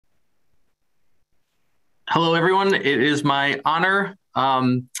Hello, everyone. It is my honor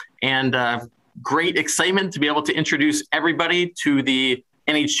and great excitement to be able to introduce everybody to the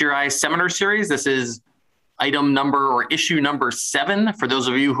NHGRI seminar series. This is item number or issue number 7. For those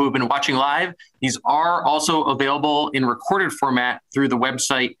of you who have been watching live, these are also available in recorded format through the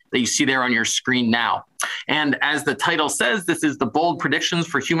website that you see there on your screen now. And as the title says, this is the Bold Predictions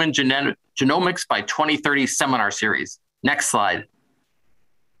for Human Genomics by 2030 seminar series. Next slide.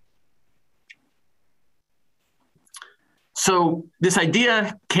 So this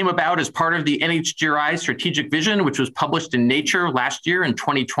idea came about as part of the NHGRI strategic vision, which was published in Nature last year in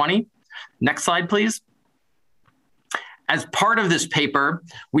 2020. Next slide, please. As part of this paper,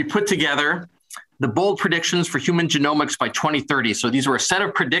 we put together the bold predictions for human genomics by 2030. So these were a set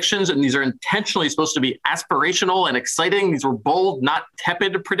of predictions, and these are intentionally supposed to be aspirational and exciting. These were bold, not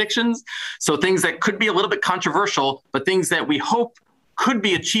tepid predictions. So things that could be a little bit controversial, but things that we hope could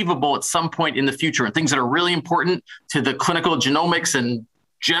be achievable at some point in the future, and things that are really important to the clinical genomics and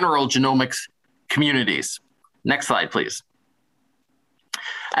general genomics communities. Next slide, please.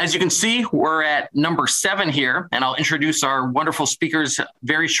 As you can see, we're at number 7 here, and I'll introduce our wonderful speakers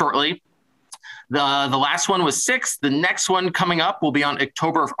very shortly. The last one was 6. The next one coming up will be on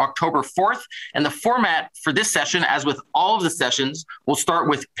October 4th. And the format for this session, as with all of the sessions, will start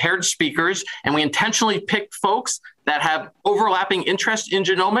with paired speakers. And we intentionally picked folks that have overlapping interest in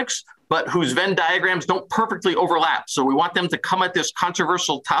genomics, but whose Venn diagrams don't perfectly overlap. So we want them to come at this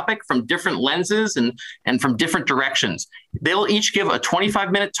controversial topic from different lenses and from different directions. They'll each give a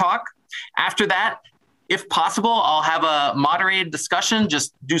 25-minute talk. After that, if possible, I'll have a moderated discussion,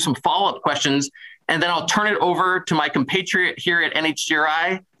 just do some follow-up questions, and then I'll turn it over to my compatriot here at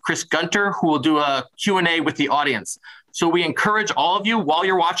NHGRI, Chris Gunter, who will do a Q&A with the audience. So we encourage all of you, while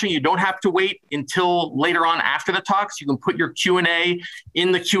you're watching, you don't have to wait until later on after the talks. You can put your Q&A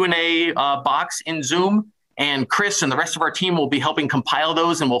in the Q&A box in Zoom, and Chris and the rest of our team will be helping compile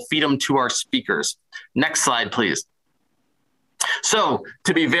those, and we'll feed them to our speakers. Next slide, please. So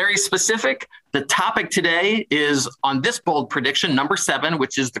to be very specific, the topic today is on this bold prediction, number 7,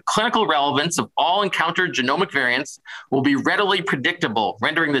 which is the clinical relevance of all encountered genomic variants will be readily predictable,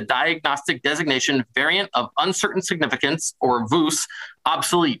 rendering the diagnostic designation variant of uncertain significance, or VUS,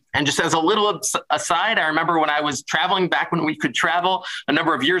 obsolete. And just as a little aside, I remember when I was traveling back when we could travel a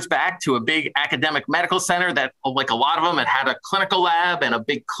number of years back to a big academic medical center that, like a lot of them, had a clinical lab and a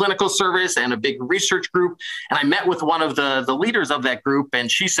big clinical service and a big research group. And I met with one of the leaders of that group, and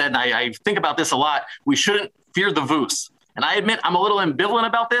she said, I think about this a lot, we shouldn't fear the VUS. And I admit I'm a little ambivalent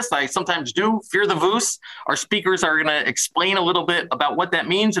about this. I sometimes do fear the VUS. Our speakers are going to explain a little bit about what that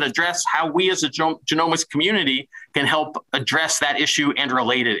means and address how we as a genomics community can help address that issue and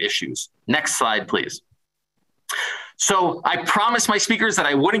related issues. Next slide, please. So I promised my speakers that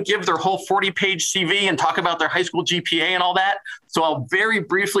I wouldn't give their whole 40-page CV and talk about their high school GPA and all that. So I'll very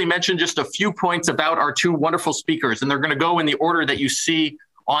briefly mention just a few points about our 2 wonderful speakers, and they're going to go in the order that you see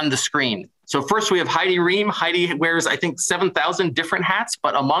on the screen. So first we have Heidi Rehm. Heidi wears, I think, 7,000 different hats,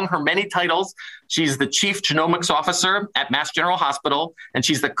 but among her many titles, she's the Chief Genomics Officer at Mass General Hospital, and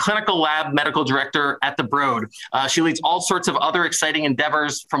she's the Clinical Lab Medical Director at the Broad. She leads all sorts of other exciting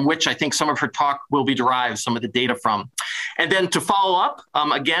endeavors from which I think some of her talk will be derived, some of the data from. And then to follow up,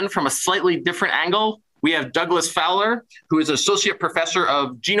 again, from a slightly different angle, we have Douglas Fowler, who is Associate Professor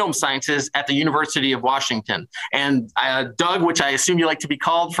of Genome Sciences at the University of Washington. And Doug, which I assume you like to be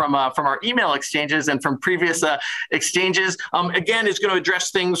called from our email exchanges and from previous exchanges, again, is going to address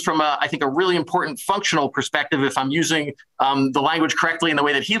things from, I think, a really important functional perspective, if I'm using the language correctly in the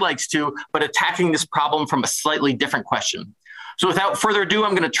way that he likes to, but attacking this problem from a slightly different question. So without further ado,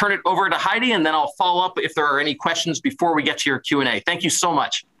 I'm going to turn it over to Heidi, and then I'll follow up if there are any questions before we get to your Q&A. Thank you so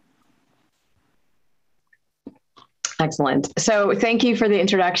much. Excellent. So thank you for the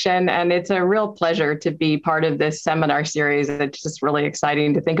introduction, and it's a real pleasure to be part of this seminar series. It's just really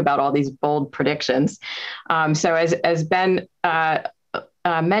exciting to think about all these bold predictions. So as Ben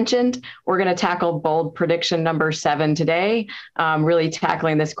mentioned, we're going to tackle bold prediction number 7 today, really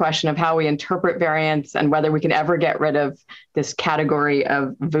tackling this question of how we interpret variants and whether we can ever get rid of this category of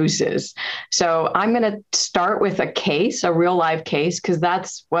VUSs. So I'm going to start with a case, a real live case, because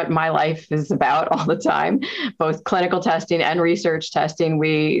that's what my life is about all the time, both clinical testing and research testing.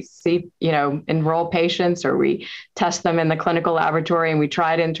 We see, enroll patients, or we test them in the clinical laboratory, and we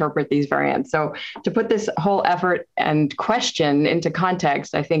try to interpret these variants. So to put this whole effort and question into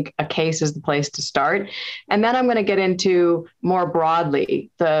context, I think a case is the place to start. And then I'm going to get into more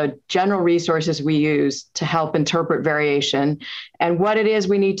broadly the general resources we use to help interpret variation and what it is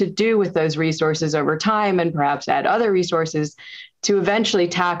we need to do with those resources over time, and perhaps add other resources to eventually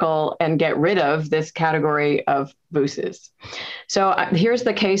tackle and get rid of this category of VUSs. So here's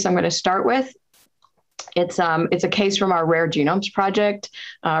the case I'm going to start with. It's a case from our Rare Genomes project,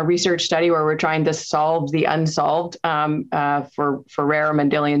 research study where we're trying to solve the unsolved for rare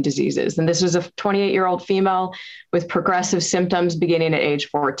Mendelian diseases. And this was a 28-year-old female with progressive symptoms beginning at age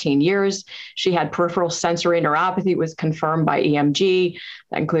 14 years. She had peripheral sensory neuropathy, was confirmed by EMG.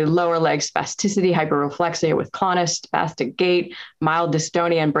 That included lower leg spasticity, hyperreflexia with clonus, spastic gait, mild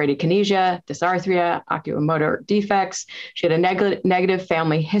dystonia and bradykinesia, dysarthria, oculomotor defects. She had a negative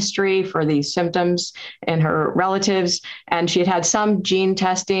family history for these symptoms in her relatives, and she had some gene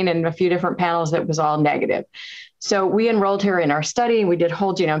testing and a few different panels that was all negative. So we enrolled her in our study, and we did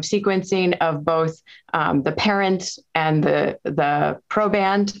whole genome sequencing of both the parents and the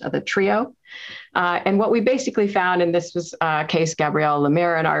proband, the trio. And what we basically found, and this was a case Gabrielle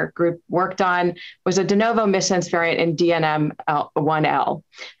Lemire and our group worked on, was a de novo missense variant in DNM1L.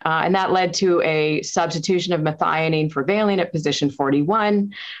 And that led to a substitution of methionine for valine at position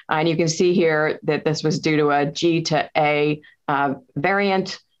 41. And you can see here that this was due to a G to A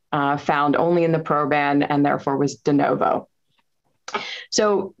variant found only in the proband and therefore was de novo.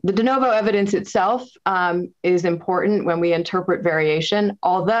 So the de novo evidence itself is important when we interpret variation,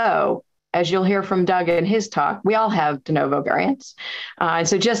 although, as you'll hear from Doug in his talk, we all have de novo variants. And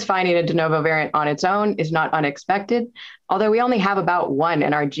so just finding a de novo variant on its own is not unexpected, although we only have about one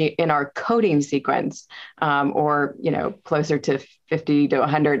in our coding sequence, or closer to 50 to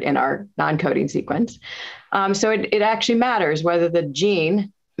 100 in our non-coding sequence. So it actually matters whether the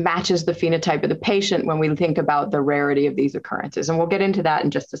gene matches the phenotype of the patient when we think about the rarity of these occurrences. And we'll get into that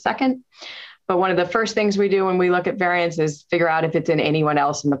in just a second. But one of the first things we do when we look at variants is figure out if it's in anyone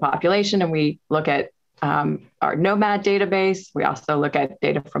else in the population. And we look at our NOMAD database. We also look at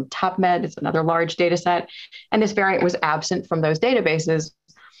data from TopMed. It's another large data set. And this variant was absent from those databases.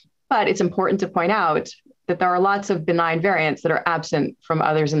 But it's important to point out that there are lots of benign variants that are absent from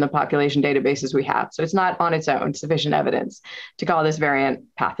others in the population databases we have. So it's not on its own sufficient evidence to call this variant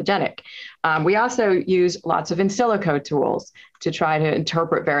pathogenic. We also use lots of in silico tools to try to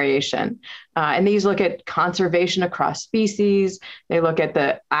interpret variation. And these look at conservation across species. They look at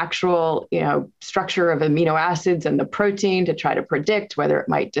the actual structure of amino acids and the protein to try to predict whether it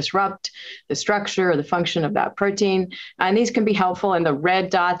might disrupt the structure or the function of that protein. And these can be helpful. And the red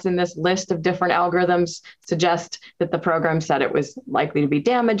dots in this list of different algorithms suggest that the program said it was likely to be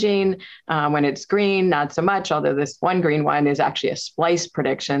damaging. When it's green, not so much, although this one green one is actually a splice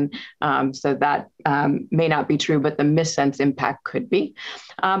prediction. So that may not be true, but the missense impact could be.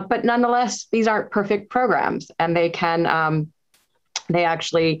 But nonetheless, these aren't perfect programs, and they can, they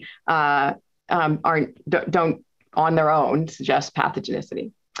actually don't on their own suggest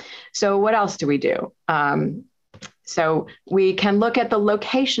pathogenicity. So what else do we do? So we can look at the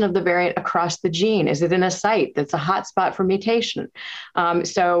location of the variant across the gene. Is it in a site that's a hotspot for mutation?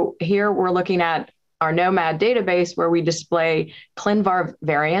 So here we're looking at our NOMAD database where we display ClinVar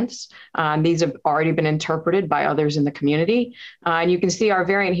variants. These have already been interpreted by others in the community. And you can see our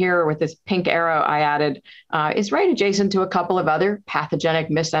variant here with this pink arrow I added is right adjacent to a couple of other pathogenic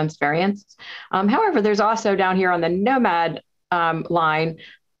missense variants. However, there's also down here on the NOMAD line,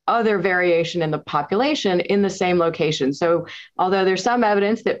 other variation in the population in the same location. So although there's some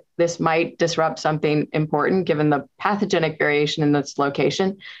evidence that this might disrupt something important given the pathogenic variation in this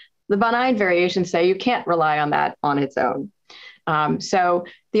location, the benign variations say you can't rely on that on its own. So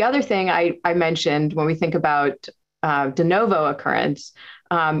the other thing I mentioned when we think about de novo occurrence,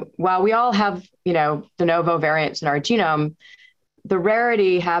 while we all have de novo variants in our genome, the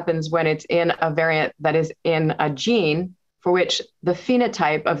rarity happens when it's in a variant that is in a gene for which the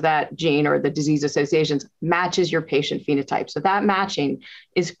phenotype of that gene or the disease associations matches your patient phenotype. So that matching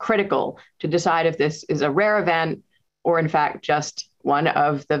is critical to decide if this is a rare event or in fact just one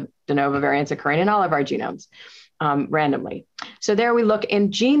of the de novo variants occurring in all of our genomes randomly. So there we look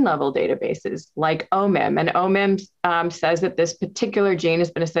in gene level databases like OMIM, and OMIM says that this particular gene has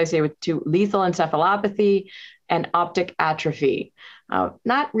been associated with two lethal encephalopathy and optic atrophy.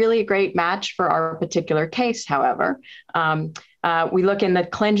 Not really a great match for our particular case, however. We look in the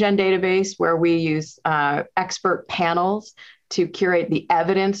ClinGen database where we use expert panels to curate the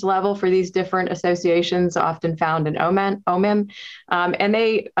evidence level for these different associations often found in OMIM. And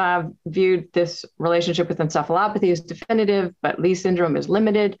they viewed this relationship with encephalopathy as definitive, but Lee syndrome is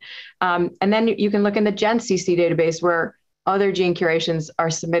limited. And then you can look in the GenCC database where other gene curations are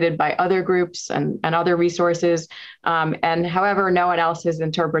submitted by other groups and other resources. And however, no one else has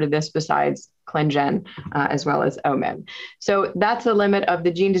interpreted this besides ClinGen as well as OMIM. So that's the limit of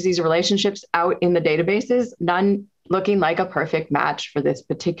the gene disease relationships out in the databases. None looking like a perfect match for this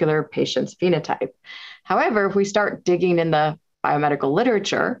particular patient's phenotype. However, if we start digging in the biomedical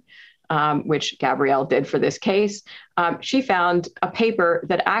literature, which Gabrielle did for this case, she found a paper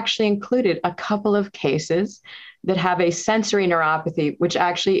that actually included a couple of cases that have a sensory neuropathy, which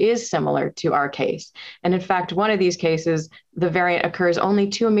actually is similar to our case. And in fact, one of these cases, the variant occurs only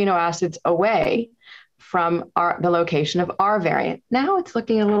 2 amino acids away from the location of our variant. Now it's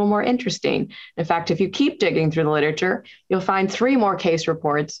looking a little more interesting. In fact, if you keep digging through the literature, you'll find 3 more case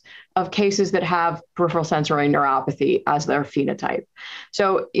reports of cases that have peripheral sensory neuropathy as their phenotype.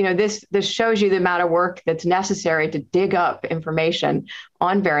 So, this shows you the amount of work that's necessary to dig up information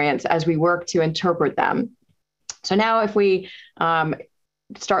on variants as we work to interpret them. So now if we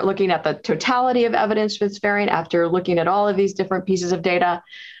start looking at the totality of evidence for this variant after looking at all of these different pieces of data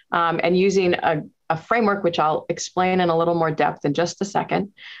and using a framework, which I'll explain in a little more depth in just a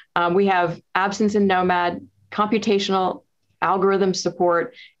second, we have absence in NOMAD, computational algorithm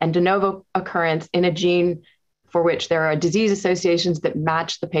support, and de novo occurrence in a gene for which there are disease associations that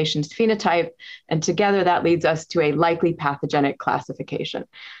match the patient's phenotype. And together that leads us to a likely pathogenic classification.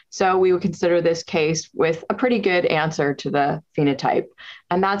 So we would consider this case with a pretty good answer to the phenotype.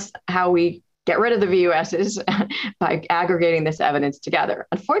 And that's how we get rid of the VUSs by aggregating this evidence together.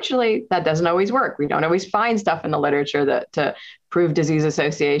 Unfortunately, that doesn't always work. We don't always find stuff in the literature to prove disease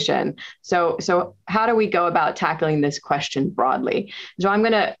association. So how do we go about tackling this question broadly? So I'm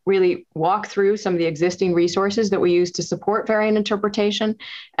going to really walk through some of the existing resources that we use to support variant interpretation,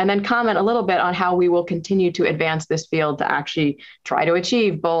 and then comment a little bit on how we will continue to advance this field to actually try to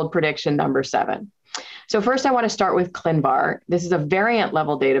achieve bold prediction number 7. So first, I want to start with ClinVar. This is a variant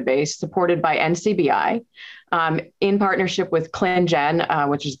level database supported by NCBI in partnership with ClinGen,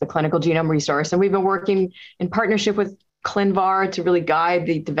 which is the clinical genome resource. And we've been working in partnership with ClinVar to really guide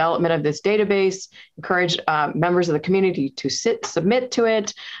the development of this database, encourage members of the community to submit to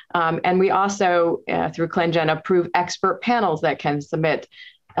it. And we also, through ClinGen, approve expert panels that can submit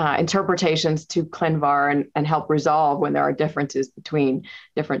interpretations to ClinVar and help resolve when there are differences between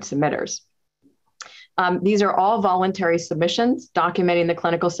different submitters. These are all voluntary submissions documenting the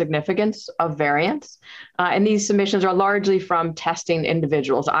clinical significance of variants. And these submissions are largely from testing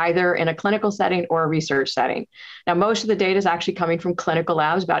individuals, either in a clinical setting or a research setting. Now, most of the data is actually coming from clinical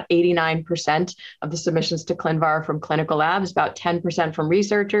labs. About 89% of the submissions to ClinVar are from clinical labs, about 10% from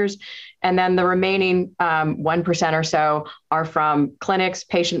researchers. And then the remaining 1% or so are from clinics,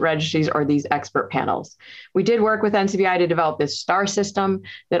 patient registries, or these expert panels. We did work with NCBI to develop this STAR system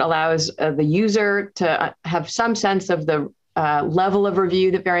that allows the user to have some sense of the level of review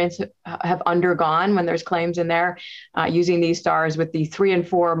that variants have undergone when there's claims in there. Using these stars with the 3 and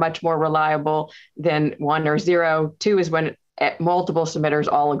 4 much more reliable than 1 or 0. 2 is when multiple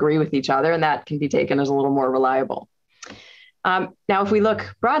submitters all agree with each other, and that can be taken as a little more reliable. Now, if we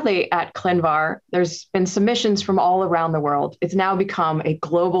look broadly at ClinVar, there's been submissions from all around the world. It's now become a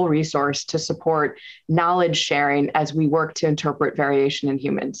global resource to support knowledge sharing as we work to interpret variation in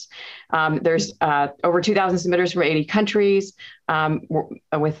humans. There's over 2,000 submitters from 80 countries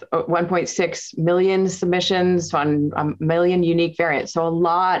with 1.6 million submissions on a million unique variants. So a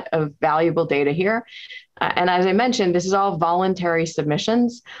lot of valuable data here. And as I mentioned, this is all voluntary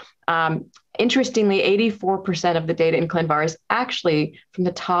submissions. Interestingly, 84% of the data in ClinVar is actually from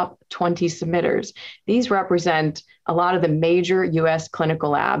the top 20 submitters. These represent a lot of the major US clinical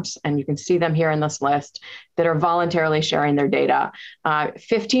labs, and you can see them here in this list, that are voluntarily sharing their data.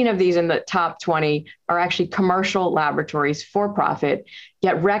 15 of these in the top 20 are actually commercial laboratories for profit,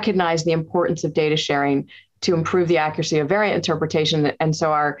 yet recognize the importance of data sharing to improve the accuracy of variant interpretation, and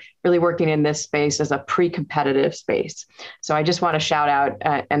so are really working in this space as a pre-competitive space. So I just want to shout out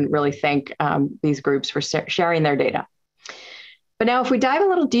and really thank these groups for sharing their data. But now if we dive a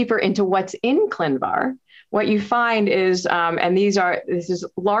little deeper into what's in ClinVar, what you find is, this has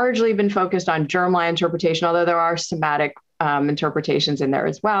largely been focused on germline interpretation, although there are somatic interpretations in there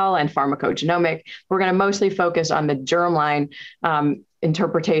as well, and pharmacogenomic. We're going to mostly focus on the germline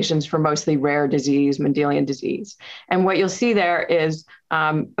interpretations for mostly rare disease, Mendelian disease. And what you'll see there is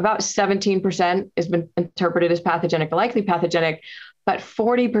about 17% has been interpreted as pathogenic or likely pathogenic, but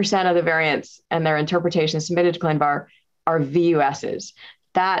 40% of the variants and their interpretations submitted to ClinVar are VUSs.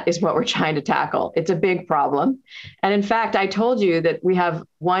 That is what we're trying to tackle. It's a big problem. And in fact, I told you that we have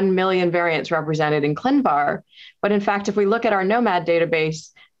 1 million variants represented in ClinVar, but in fact, if we look at our NOMAD database,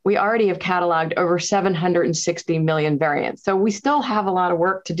 we already have cataloged over 760 million variants. So we still have a lot of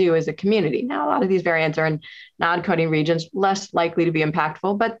work to do as a community. Now, a lot of these variants are in non-coding regions, less likely to be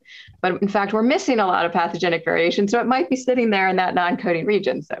impactful, but in fact, we're missing a lot of pathogenic variation. So it might be sitting there in that non-coding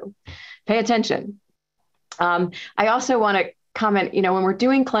region. So pay attention. I also want to comment, when we're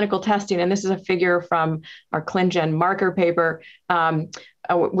doing clinical testing, and this is a figure from our ClinGen marker paper,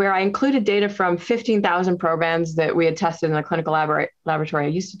 where I included data from 15,000 probands that we had tested in the clinical laboratory I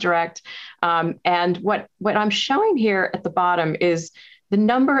used to direct. And what I'm showing here at the bottom is the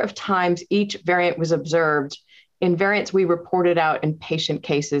number of times each variant was observed in variants we reported out in patient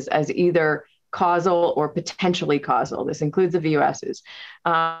cases as either causal or potentially causal. This includes the VUSs.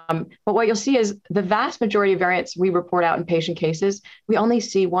 But what you'll see is the vast majority of variants we report out in patient cases, we only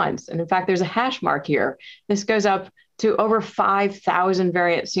see once. And in fact, there's a hash mark here. This goes up to over 5,000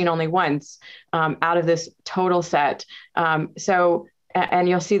 variants seen only once out of this total set. And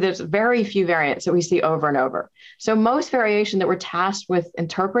you'll see there's very few variants that we see over and over. So most variation that we're tasked with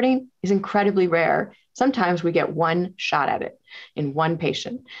interpreting is incredibly rare. Sometimes we get one shot at it in one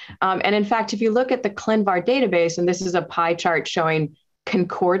patient. And in fact, if you look at the ClinVar database, and this is a pie chart showing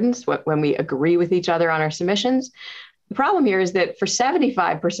concordance when we agree with each other on our submissions, the problem here is that for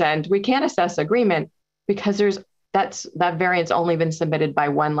 75%, we can't assess agreement because that variant's only been submitted by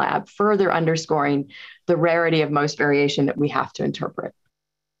one lab, further underscoring the rarity of most variation that we have to interpret.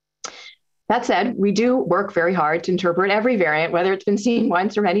 That said, we do work very hard to interpret every variant, whether it's been seen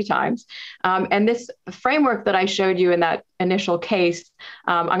once or many times. And this framework that I showed you in that initial case,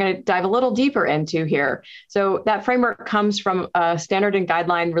 I'm going to dive a little deeper into here. So that framework comes from a standard and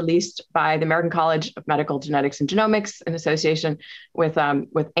guideline released by the American College of Medical Genetics and Genomics in association with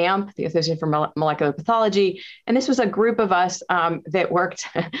AMP, the Association for Molecular Pathology. And this was a group of us that worked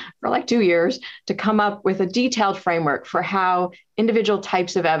for like 2 years to come up with a detailed framework for how individual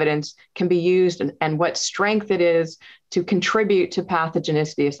types of evidence can be used and what strength it is to contribute to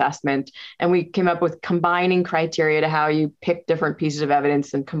pathogenicity assessment. And we came up with combining criteria to how you pick different pieces of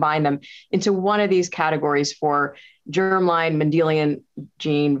evidence and combine them into one of these categories for germline Mendelian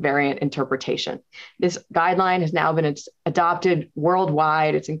gene variant interpretation. This guideline has now been adopted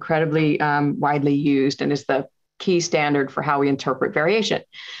worldwide. It's incredibly widely used and is the key standard for how we interpret variation.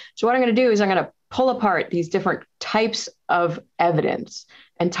 So what I'm going to do is I'm going to pull apart these different types of evidence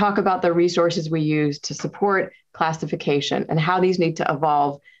and talk about the resources we use to support classification and how these need to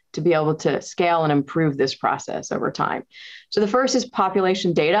evolve to be able to scale and improve this process over time. So the first is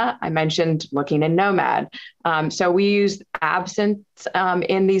population data. I mentioned looking in Nomad. So we use absence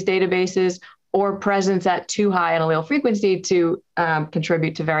in these databases or presence at too high an allele frequency to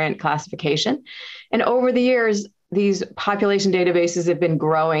contribute to variant classification. And over the years, these population databases have been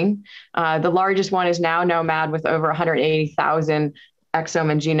growing. The largest one is now Nomad with over 180,000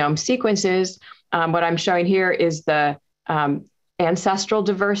 exome and genome sequences. What I'm showing here is the ancestral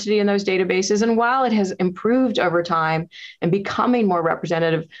diversity in those databases. And while it has improved over time and becoming more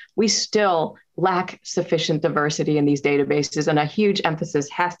representative, we still lack sufficient diversity in these databases. And a huge emphasis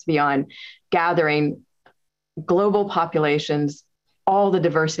has to be on gathering global populations, all the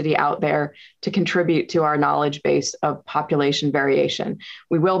diversity out there to contribute to our knowledge base of population variation.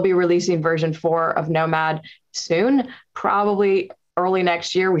 We will be releasing version 4 of Nomad soon, probably early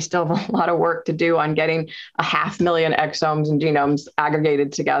next year. We still have a lot of work to do on getting 500,000 exomes and genomes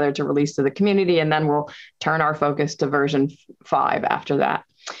aggregated together to release to the community, and then we'll turn our focus to version 5 after that.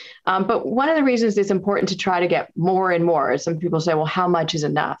 But one of the reasons it's important to try to get more and more is some people say, well, how much is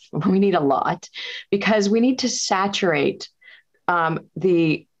enough? We need a lot because we need to saturate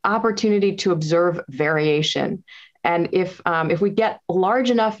the opportunity to observe variation. And if we get a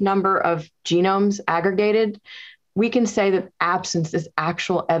large enough number of genomes aggregated, we can say that absence is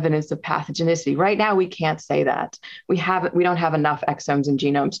actual evidence of pathogenicity. Right now, we can't say that. We don't have enough exomes and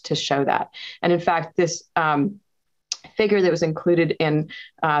genomes to show that. And in fact, this figure that was included in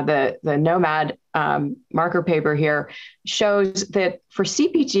the Nomad marker paper here shows that for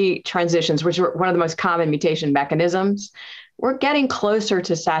CpG transitions, which are one of the most common mutation mechanisms, we're getting closer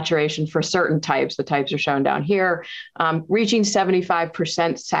to saturation for certain types. The types are shown down here, reaching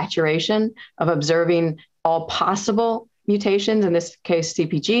 75% saturation of observing all possible mutations, in this case,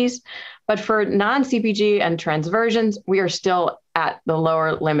 CpGs. But for non-CpG and transversions, we are still at the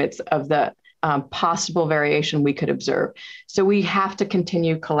lower limits of the possible variation we could observe. So we have to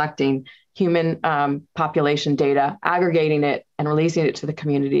continue collecting human population data, aggregating it, and releasing it to the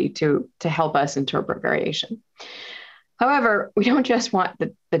community to help us interpret variation. However, we don't just want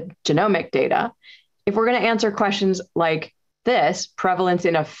the genomic data. If we're going to answer questions like this, prevalence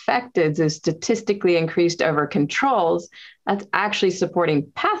in affecteds is statistically increased over controls, that's actually supporting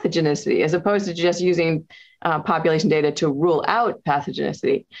pathogenicity as opposed to just using population data to rule out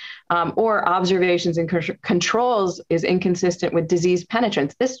pathogenicity, or observations and controls is inconsistent with disease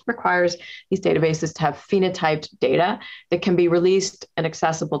penetrance. This requires these databases to have phenotyped data that can be released and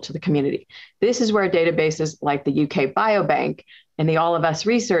accessible to the community. This is where databases like the UK Biobank and the All of Us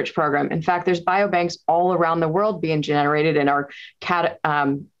research program, in fact, there's biobanks all around the world being generated and are shown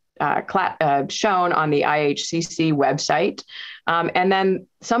on the IHCC website. And then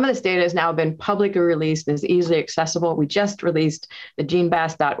some of this data has now been publicly released and is easily accessible. We just released the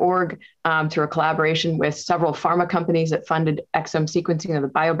genebas.org through a collaboration with several pharma companies that funded exome sequencing of the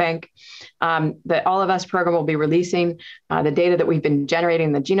biobank. The All of Us program will be releasing the data that we've been generating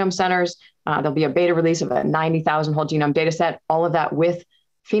in the genome centers. There'll be a beta release of a 90,000 whole genome data set, all of that with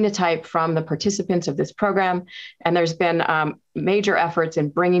phenotype from the participants of this program. And there's been major efforts in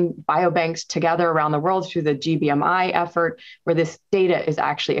bringing biobanks together around the world through the GBMI effort, where this data is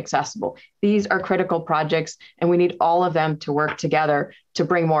actually accessible. These are critical projects, and we need all of them to work together to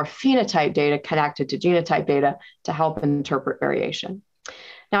bring more phenotype data connected to genotype data to help interpret variation.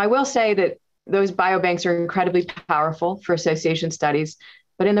 Now, I will say that those biobanks are incredibly powerful for association studies.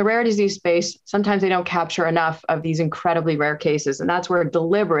 But in the rare disease space, sometimes they don't capture enough of these incredibly rare cases. And that's where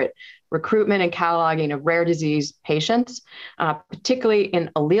deliberate recruitment and cataloging of rare disease patients, particularly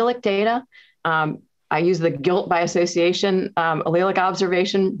in allelic data. I use the guilt by association allelic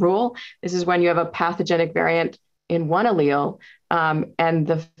observation rule. This is when you have a pathogenic variant in one allele and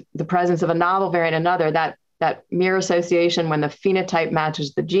the presence of a novel variant in another, that mere association when the phenotype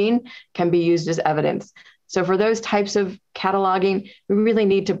matches the gene can be used as evidence. So for those types of cataloging, we really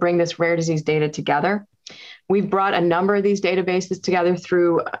need to bring this rare disease data together. We've brought a number of these databases together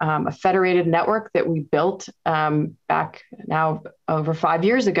through a federated network that we built back now over 5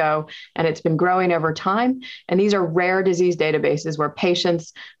 years ago, and it's been growing over time. And these are rare disease databases where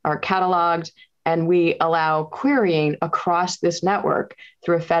patients are cataloged, and we allow querying across this network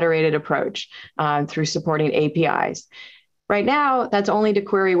through a federated approach through supporting APIs. Right now, that's only to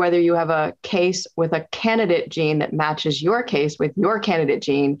query whether you have a case with a candidate gene that matches your case with your candidate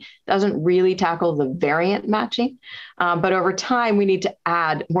gene. Doesn't really tackle the variant matching. But over time, we need to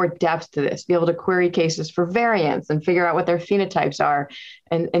add more depth to this, be able to query cases for variants and figure out what their phenotypes are,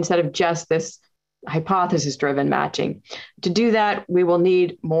 and instead of just this hypothesis-driven matching. To do that, we will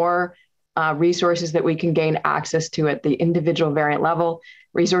need more resources that we can gain access to at the individual variant level.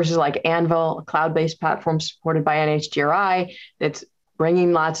 Resources like Anvil, a cloud-based platform supported by NHGRI that's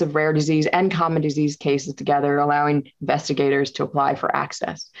bringing lots of rare disease and common disease cases together, allowing investigators to apply for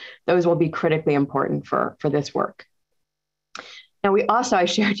access. Those will be critically important for this work. Now, I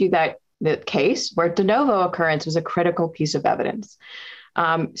shared you that the case where de novo occurrence was a critical piece of evidence.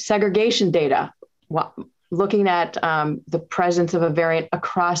 Segregation data, looking at the presence of a variant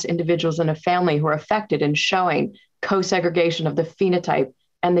across individuals in a family who are affected and showing co-segregation of the phenotype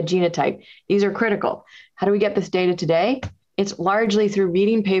and the genotype. These are critical. How do we get this data today? It's largely through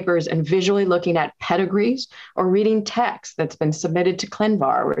reading papers and visually looking at pedigrees or reading text that's been submitted to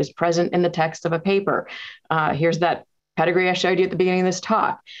ClinVar or is present in the text of a paper. Here's that pedigree I showed you at the beginning of this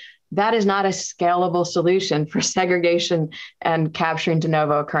talk. That is not a scalable solution for segregation and capturing de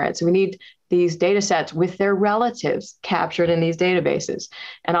novo occurrence. So we need these data sets with their relatives captured in these databases.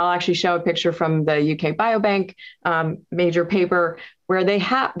 And I'll actually show a picture from the UK Biobank major paper where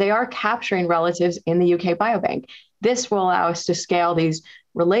they are capturing relatives in the UK Biobank. This will allow us to scale these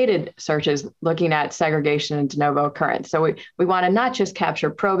related searches looking at segregation and de novo occurrence. So we want to not just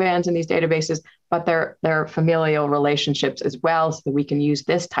capture probands in these databases, but their familial relationships as well, so that we can use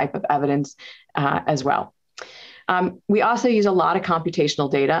this type of evidence as well. We also use a lot of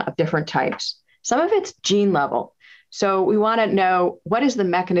computational data of different types. Some of it's gene level. So we want to know what is the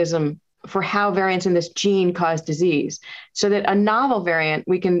mechanism for how variants in this gene cause disease, so that a novel variant,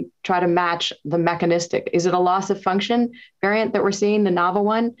 we can try to match the mechanistic. Is it a loss of function variant that we're seeing, the novel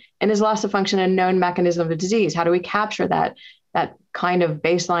one? And is loss of function a known mechanism of disease? How do we capture that kind of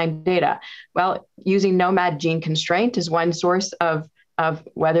baseline data? Well, using nomad gene constraint is one source of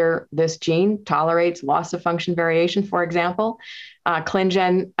whether this gene tolerates loss of function variation, for example.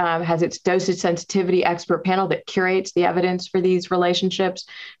 ClinGen has its dosage sensitivity expert panel that curates the evidence for these relationships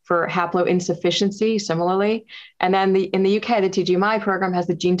for haploinsufficiency, similarly. And then in the UK, the TGMI program has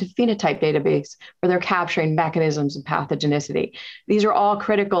the gene to phenotype database where they're capturing mechanisms of pathogenicity. These are all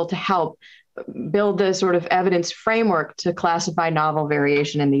critical to help build the sort of evidence framework to classify novel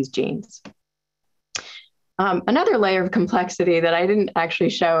variation in these genes. Another layer of complexity that I didn't actually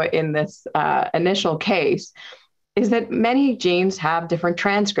show in this initial case is that many genes have different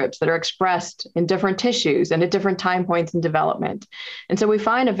transcripts that are expressed in different tissues and at different time points in development. And so we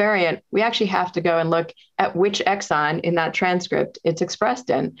find a variant, we actually have to go and look at which exon in that transcript it's expressed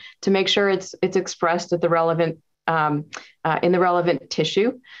in to make sure it's expressed at the relevant in the relevant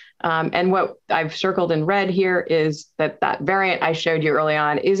tissue. And what I've circled in red here is that variant I showed you early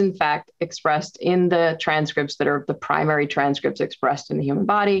on is in fact expressed in the transcripts that are the primary transcripts expressed in the human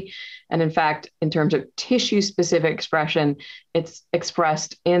body. And in fact, in terms of tissue-specific expression, it's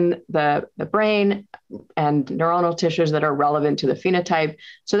expressed in the brain and neuronal tissues that are relevant to the phenotype.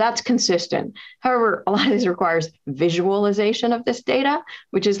 So that's consistent. However, a lot of this requires visualization of this data,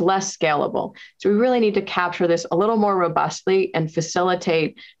 which is less scalable. So we really need to capture this a little more robustly and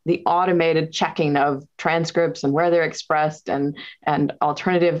facilitate the automated checking of transcripts and where they're expressed and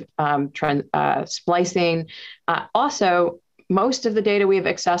alternative splicing. Also, most of the data we have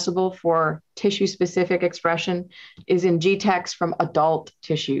accessible for tissue-specific expression is in GTEx from adult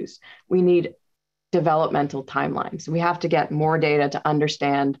tissues. We need developmental timelines. We have to get more data to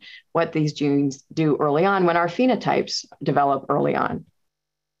understand what these genes do early on when our phenotypes develop early on.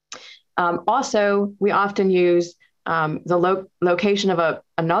 Also, we often use the location of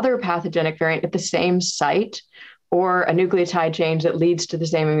another pathogenic variant at the same site or a nucleotide change that leads to the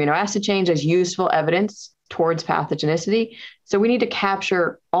same amino acid change as useful evidence towards pathogenicity. So we need to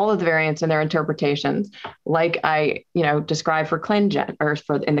capture all of the variants and their interpretations, like I described for ClinGen or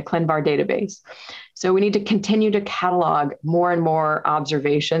in the ClinVar database. So we need to continue to catalog more and more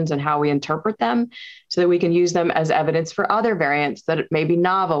observations and how we interpret them so that we can use them as evidence for other variants that may be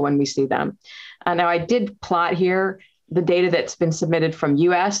novel when we see them. Now I did plot here the data that's been submitted from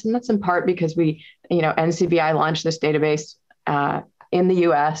US, and that's in part because NCBI launched this database in the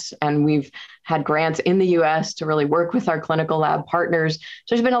US, and we've had grants in the US to really work with our clinical lab partners.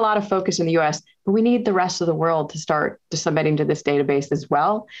 So there's been a lot of focus in the US, but we need the rest of the world to start submitting to this database as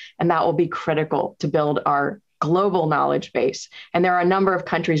well. And that will be critical to build our global knowledge base. And there are a number of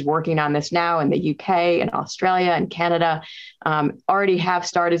countries working on this now in the UK and Australia and Canada, already have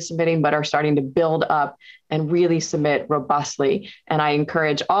started submitting, but are starting to build up and really submit robustly. And I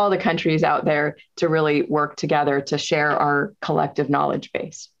encourage all the countries out there to really work together to share our collective knowledge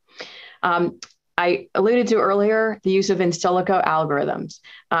base. I alluded to earlier the use of in silico algorithms.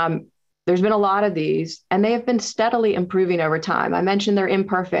 There's been a lot of these, and they have been steadily improving over time. I mentioned they're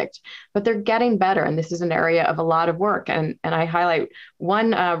imperfect, but they're getting better, and this is an area of a lot of work. And I highlight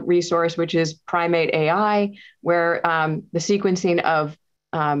one resource, which is Primate AI, where the sequencing of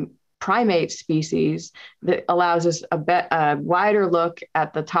primate species that allows us a wider look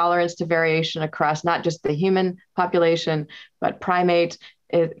at the tolerance to variation across not just the human population, but primates.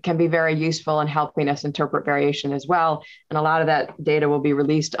 It can be very useful in helping us interpret variation as well. And a lot of that data will be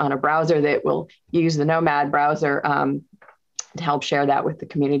released on a browser that will use the Nomad browser to help share that with the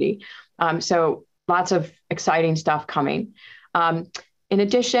community. So lots of exciting stuff coming. In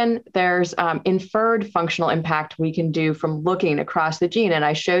addition, there's inferred functional impact we can do from looking across the gene. And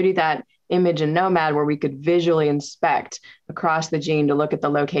I showed you that image in Nomad where we could visually inspect across the gene to look at the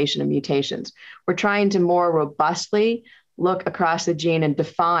location of mutations. We're trying to more robustly look across the gene and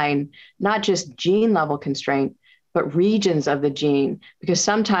define not just gene level constraint, but regions of the gene, because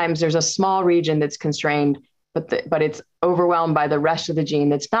sometimes there's a small region that's constrained, but it's overwhelmed by the rest of the gene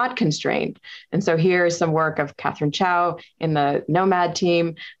that's not constrained. And so here's some work of Catherine Chow in the Nomad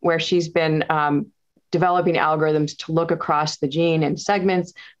team, where she's been developing algorithms to look across the gene in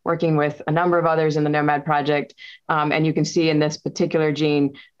segments, working with a number of others in the Nomad project. And you can see in this particular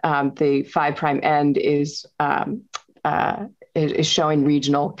gene, the 5' end is showing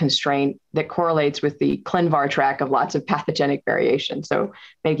regional constraint that correlates with the ClinVar track of lots of pathogenic variation. So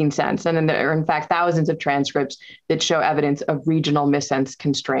making sense. And then there are in fact thousands of transcripts that show evidence of regional missense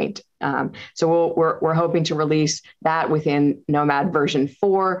constraint. So we're hoping to release that within Nomad version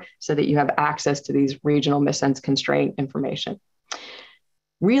 4 so that you have access to these regional missense constraint information.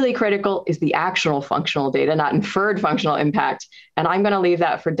 Really critical is the actual functional data, not inferred functional impact. And I'm going to leave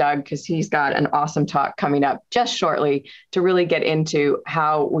that for Doug because he's got an awesome talk coming up just shortly to really get into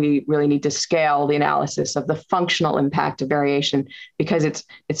how we really need to scale the analysis of the functional impact of variation, because it's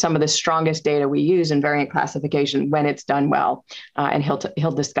some of the strongest data we use in variant classification when it's done well. And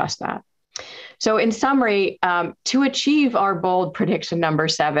he'll discuss that. So in summary, to achieve our bold prediction number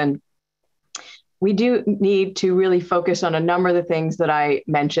 7, we do need to really focus on a number of the things that I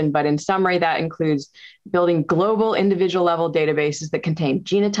mentioned, but in summary, that includes building global individual level databases that contain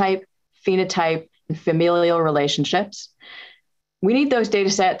genotype, phenotype, and familial relationships. We need those data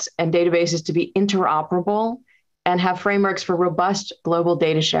sets and databases to be interoperable and have frameworks for robust global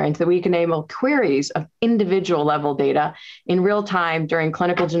data sharing so that we can enable queries of individual level data in real time during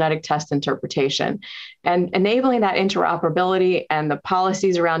clinical genetic test interpretation. And enabling that interoperability and the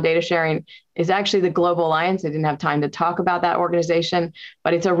policies around data sharing is actually the Global Alliance. I didn't have time to talk about that organization,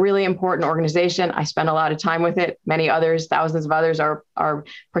 but it's a really important organization. I spend a lot of time with it. Many others, thousands of others are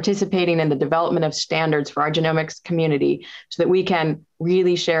participating in the development of standards for our genomics community so that we can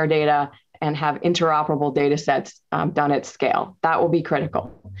really share data and have interoperable data sets done at scale. That will be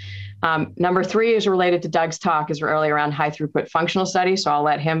critical. Number 3 is related to Doug's talk, is really around high throughput functional studies. So I'll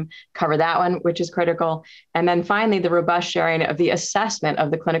let him cover that one, which is critical. And then finally, the robust sharing of the assessment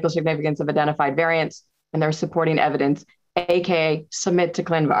of the clinical significance of identified variants and their supporting evidence, AKA submit to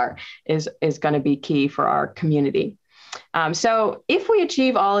ClinVar, is going to be key for our community. So if we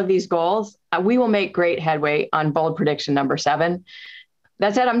achieve all of these goals, we will make great headway on bold prediction number 7.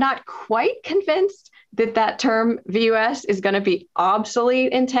 That said, I'm not quite convinced that term VUS is going to be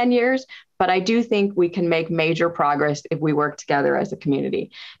obsolete in 10 years, but I do think we can make major progress if we work together as a community.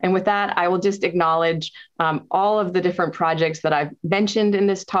 And with that, I will just acknowledge all of the different projects that I've mentioned in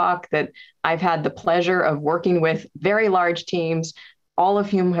this talk that I've had the pleasure of working with very large teams, all of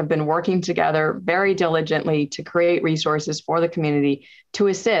whom have been working together very diligently to create resources for the community to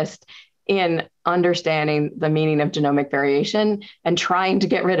assist in understanding the meaning of genomic variation and trying to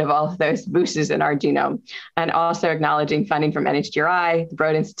get rid of all of those boosters in our genome. And also acknowledging funding from NHGRI, the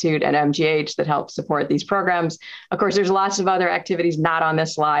Broad Institute, and MGH that help support these programs. Of course, there's lots of other activities not on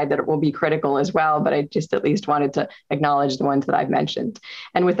this slide that will be critical as well, but I just at least wanted to acknowledge the ones that I've mentioned.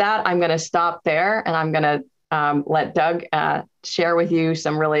 And with that, I'm going to stop there, and I'm going to let Doug share with you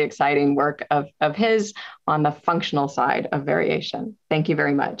some really exciting work of his on the functional side of variation. Thank you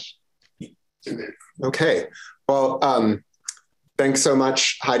very much. Okay, well, thanks so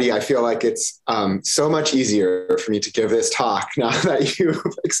much, Heidi. I feel like it's so much easier for me to give this talk now that you've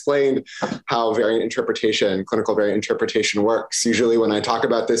explained how variant interpretation, clinical variant interpretation works. Usually when I talk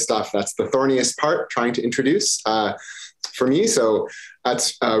about this stuff, that's the thorniest part, trying to introduce for me. So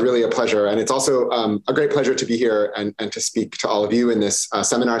that's really a pleasure. And it's also a great pleasure to be here and to speak to all of you in this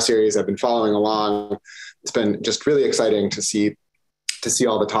seminar series. I've been following along. It's been just really exciting to see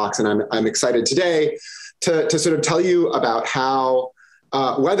all the talks. And I'm excited today to sort of tell you about how,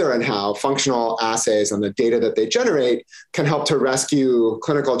 whether and how functional assays and the data that they generate can help to rescue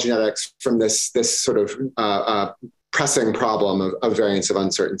clinical genetics from this sort of pressing problem of variants of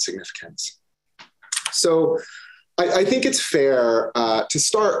uncertain significance. So I think it's fair to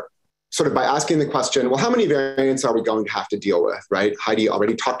start sort of by asking the question, well, how many variants are we going to have to deal with, right? Heidi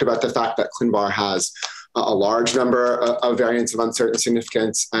already talked about the fact that ClinVar has a large number of variants of uncertain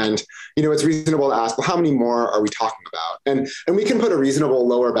significance. And, you know, it's reasonable to ask, well, how many more are we talking about? And we can put a reasonable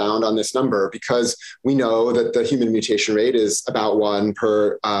lower bound on this number because we know that the human mutation rate is about 1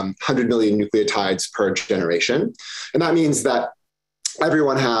 per 100 million nucleotides per generation. And that means that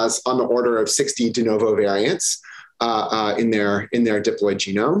everyone has on the order of 60 de novo variants in their diploid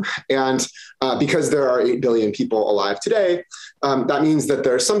genome. And because there are 8 billion people alive today, that means that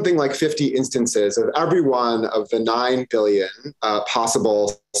there's something like 50 instances of every one of the 9 billion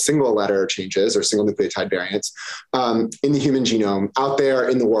possible single letter changes or single nucleotide variants in the human genome out there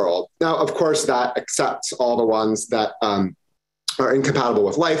in the world. Now, of course, that accepts all the ones that are incompatible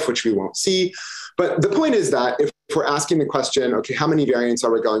with life, which we won't see. But the point is that if we're asking the question, okay, how many variants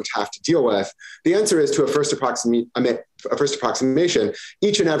are we going to have to deal with? The answer is to a first approximation,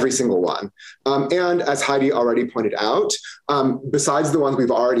 each and every single one. And as Heidi already pointed out, besides the ones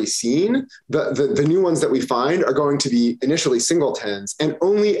we've already seen, the new ones that we find are going to be initially singletons and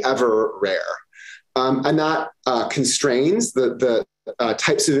only ever rare. And that constrains the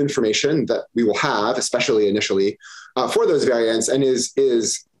types of information that we will have, especially initially, for those variants, and is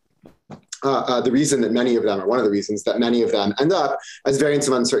the reason that many of them, or one of the reasons that many of them end up as variants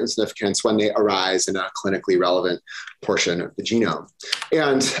of uncertain significance when they arise in a clinically relevant portion of the genome.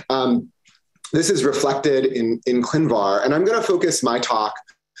 And this is reflected in ClinVar, and I'm going to focus my talk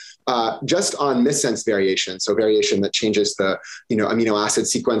just on missense variation, so variation that changes the amino acid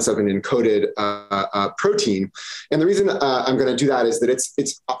sequence of an encoded protein. And the reason I'm going to do that is that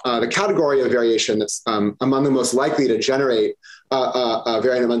it's the category of variation that's among the most likely to generate a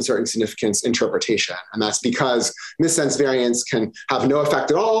variant of uncertain significance interpretation. And that's because missense variants can have no effect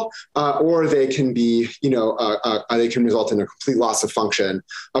at all, or they can be, they can result in a complete loss of function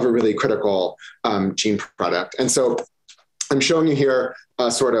of a really critical gene product. And so I'm showing you here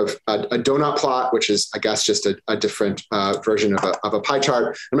sort of a donut plot, which is, I guess, just a different version of a pie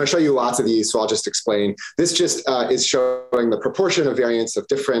chart. I'm going to show you lots of these, so I'll just explain. This just is showing the proportion of variants of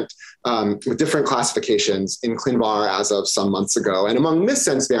different with different classifications in ClinVar as of some months ago. And among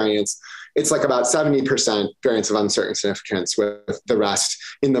missense variants, it's like about 70% variants of uncertain significance, with the rest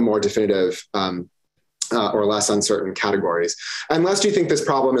in the more definitive or less uncertain categories. Unless you think this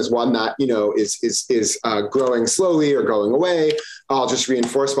problem is one that is growing slowly or going away, I'll just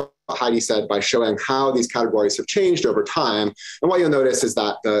reinforce what Heidi said by showing how these categories have changed over time. And what you'll notice is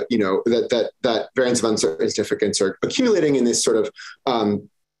that that variants of uncertain significance are accumulating in this sort of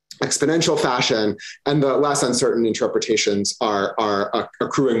exponential fashion, and the less uncertain interpretations are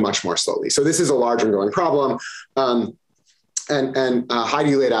accruing much more slowly. So this is a large and growing problem. And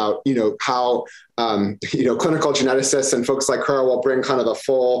Heidi laid out, how clinical geneticists and folks like her will bring kind of the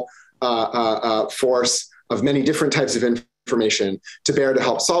full force of many different types of information to bear to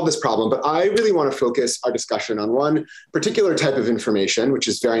help solve this problem. But I really want to focus our discussion on one particular type of information, which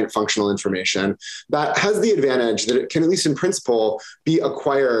is variant functional information, that has the advantage that it can, at least in principle, be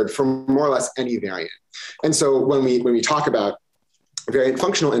acquired from more or less any variant. And so when we talk about variant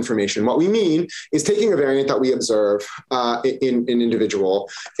functional information, what we mean is taking a variant that we observe in an individual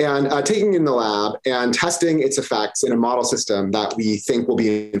and taking it in the lab and testing its effects in a model system that we think will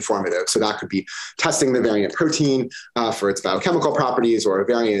be informative. So that could be testing the variant protein for its biochemical properties, or a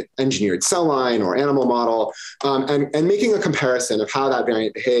variant engineered cell line or animal model, and making a comparison of how that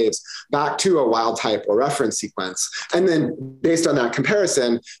variant behaves back to a wild type or reference sequence. And then based on that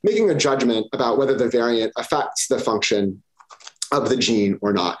comparison, making a judgment about whether the variant affects the function of the gene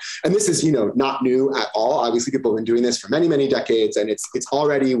or not. And this is, not new at all. Obviously, people have been doing this for many, many decades, and it's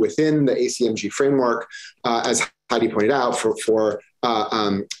already within the ACMG framework, as Heidi pointed out,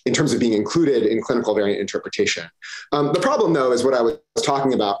 in terms of being included in clinical variant interpretation. The problem, though, is what I was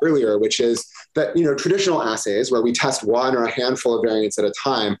talking about earlier, which is that traditional assays, where we test one or a handful of variants at a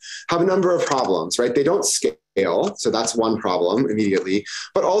time, have a number of problems, right? They don't scale. So that's one problem immediately.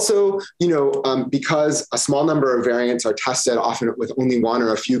 But also, because a small number of variants are tested, often with only one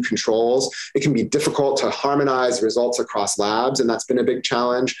or a few controls, it can be difficult to harmonize results across labs. And that's been a big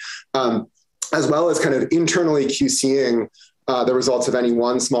challenge, as well as kind of internally QCing the results of any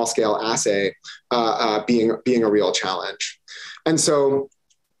one small scale assay being a real challenge. And so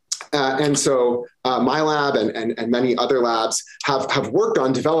my lab and many other labs have worked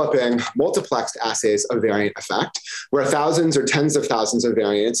on developing multiplexed assays of variant effect, where thousands or tens of thousands of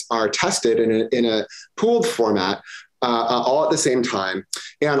variants are tested in a pooled format, all at the same time.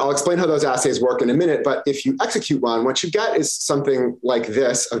 And I'll explain how those assays work in a minute, but if you execute one, what you get is something like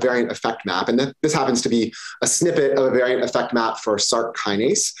this, a variant effect map. And this happens to be a snippet of a variant effect map for Src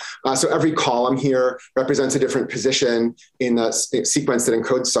kinase. So every column here represents a different position in the sequence that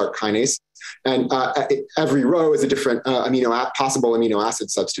encodes Src kinase. And every row is a different possible amino acid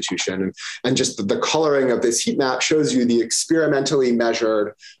substitution. And just the coloring of this heat map shows you the experimentally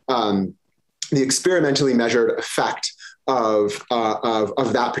measured effect of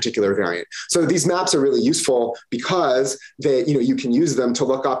that particular variant. So these maps are really useful because you can use them to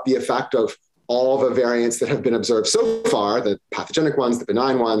look up the effect of all the variants that have been observed so far, the pathogenic ones, the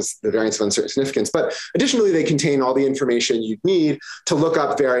benign ones, the variants of uncertain significance. But additionally, they contain all the information you need to look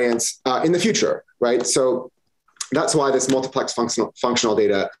up variants in the future, right? So that's why this multiplex functional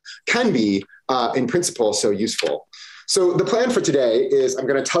data can be, in principle, so useful. So the plan for today is I'm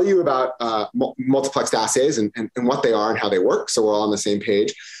going to tell you about multiplexed assays and what they are and how they work, so we're all on the same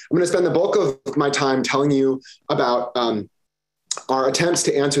page. I'm going to spend the bulk of my time telling you about our attempts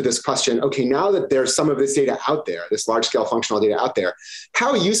to answer this question. Okay, now that there's some of this data out there, this large-scale functional data out there,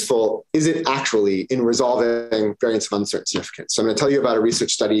 how useful is it actually in resolving variants of uncertain significance? So I'm going to tell you about a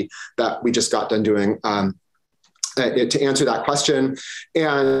research study that we just got done doing to answer that question.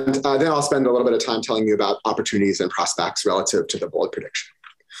 And then I'll spend a little bit of time telling you about opportunities and prospects relative to the bold prediction.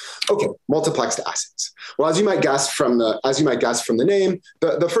 Okay, multiplexed assays. Well, as you might guess from the name,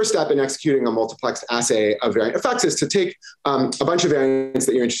 the first step in executing a multiplexed assay of variant effects is to take a bunch of variants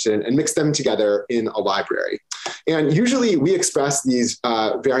that you're interested in and mix them together in a library. And usually we express these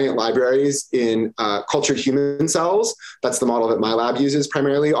variant libraries in cultured human cells. That's the model that my lab uses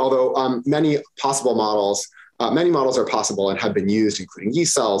primarily, although many models are possible and have been used, including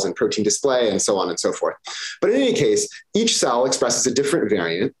yeast cells and protein display and so on and so forth. But in any case, each cell expresses a different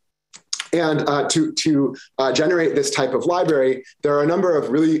variant. And to generate this type of library, there are a number of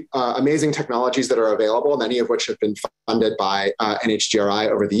really amazing technologies that are available, many of which have been funded by NHGRI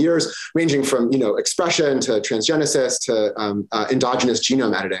over the years, ranging from expression to transgenesis to endogenous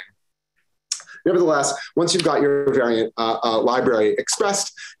genome editing. Nevertheless, once you've got your variant library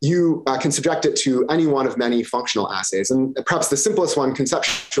expressed, you can subject it to any one of many functional assays. And perhaps the simplest one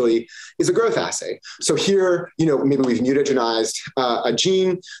conceptually is a growth assay. So here, maybe we've mutagenized a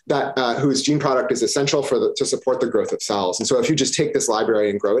gene that whose gene product is essential to support the growth of cells. And so if you just take this library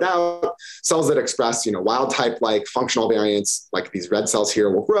and grow it out, cells that express, wild type like functional variants, like these red cells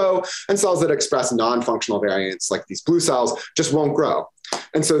here, will grow, and cells that express non-functional variants, like these blue cells, just won't grow.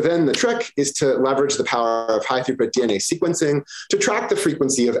 And so then the trick is to leverage the power of high throughput DNA sequencing to track the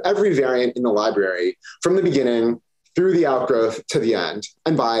frequency of every variant in the library from the beginning through the outgrowth to the end.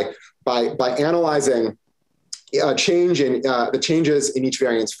 And by analyzing the changes in each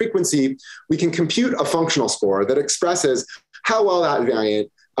variant's frequency, we can compute a functional score that expresses how well that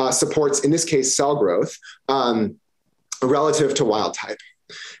variant supports, in this case, cell growth relative to wild type.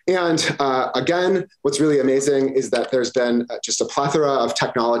 And again, what's really amazing is that there's been just a plethora of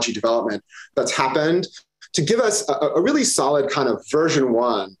technology development that's happened to give us a really solid kind of version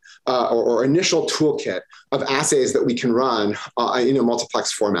one or initial toolkit of assays that we can run in a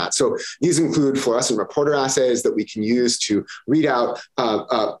multiplex format. So these include fluorescent reporter assays that we can use to read out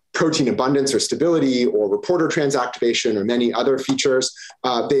protein abundance or stability or reporter transactivation or many other features.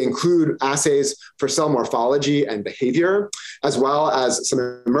 They include assays for cell morphology and behavior, as well as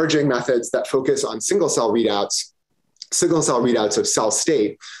some emerging methods that focus on single cell readouts of cell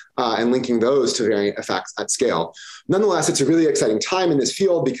state, and linking those to variant effects at scale. Nonetheless, it's a really exciting time in this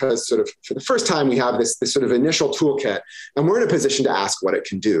field because sort of for the first time, we have this sort of initial toolkit, and we're in a position to ask what it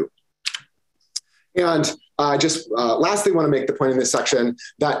can do. And just lastly, want to make the point in this section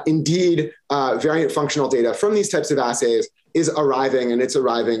that indeed variant functional data from these types of assays is arriving, and it's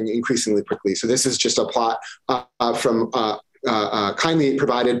arriving increasingly quickly. So this is just a plot from kindly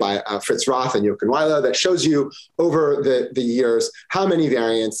provided by Fritz Roth and Jochen Weiler that shows you over the years how many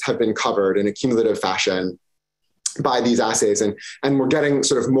variants have been covered in a cumulative fashion by these assays. And we're getting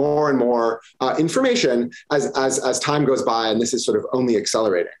sort of more and more information as time goes by, and this is sort of only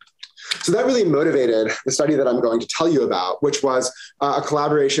accelerating. So that really motivated the study that I'm going to tell you about, which was a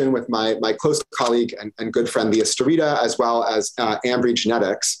collaboration with my close colleague and good friend Leah Starita, as well as Ambry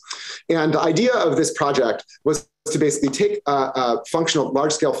Genetics. And the idea of this project was to basically take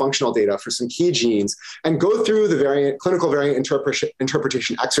large-scale functional data for some key genes and go through the clinical variant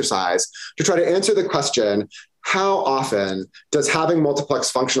interpretation exercise to try to answer the question, how often does having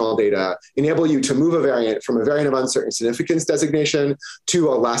multiplex functional data enable you to move a variant from a variant of uncertain significance designation to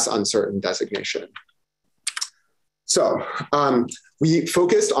a less uncertain designation? So we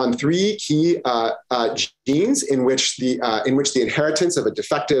focused on three key genes in which the inheritance of a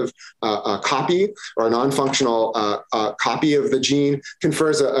defective copy or a non-functional copy of the gene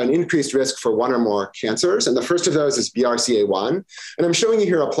confers an increased risk for one or more cancers. And the first of those is BRCA1. And I'm showing you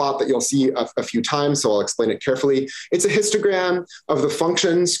here a plot that you'll see a few times, so I'll explain it carefully. It's a histogram of the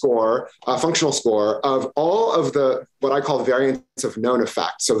functional score of all of the what I call variants of known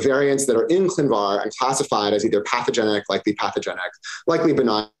effect. So variants that are in ClinVar and classified as either pathogenic, likely pathogenic, likely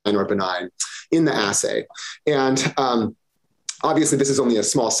benign or benign in the assay. And obviously, this is only a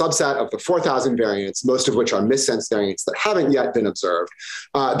small subset of the 4,000 variants, most of which are missense variants that haven't yet been observed,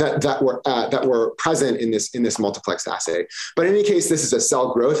 that were present in this multiplex assay. But in any case, this is a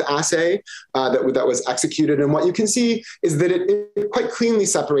cell growth assay that was executed. And what you can see is that it quite cleanly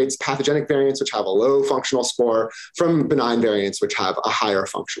separates pathogenic variants, which have a low functional score, from benign variants, which have a higher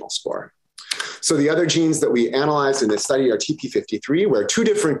functional score. So the other genes that we analyzed in this study are TP53, where two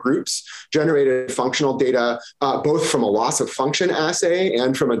different groups generated functional data, both from a loss of function assay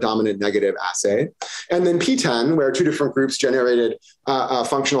and from a dominant negative assay. And then P10, where two different groups generated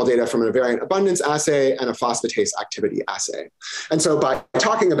functional data from a variant abundance assay and a phosphatase activity assay. And so by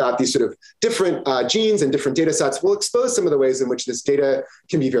talking about these sort of different genes and different data sets, we'll expose some of the ways in which this data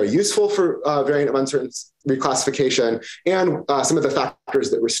can be very useful for variant of uncertain reclassification and some of the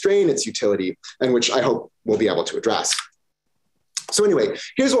factors that restrain its utility, and which I hope we'll be able to address. So anyway,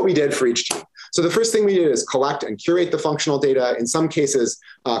 here's what we did for each gene. So the first thing we did is collect and curate the functional data, in some cases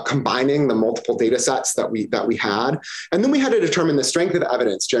combining the multiple data sets that we had. And then we had to determine the strength of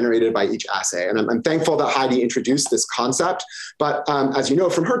evidence generated by each assay. And I'm thankful that Heidi introduced this concept. But as you know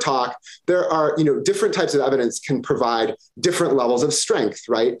from her talk, there are different types of evidence can provide different levels of strength,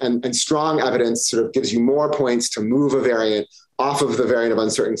 right? And strong evidence sort of gives you more points to move a variant off of the variant of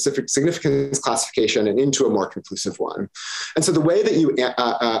uncertain significance classification and into a more conclusive one. And so the way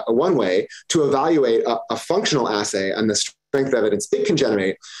that one way to evaluate a functional assay and the strength of evidence it can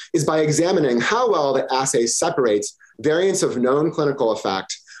generate is by examining how well the assay separates variants of known clinical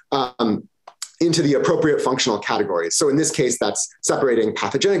effect into the appropriate functional categories. So in this case, that's separating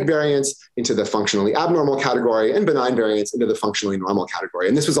pathogenic variants into the functionally abnormal category and benign variants into the functionally normal category.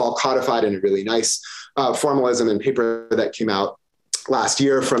 And this was all codified in a really nice formalism and paper that came out last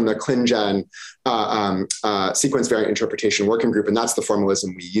year from the ClinGen sequence variant interpretation working group, and that's the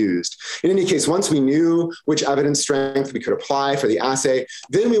formalism we used. In any case, once we knew which evidence strength we could apply for the assay,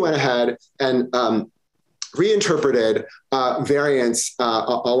 then we went ahead and reinterpreted variants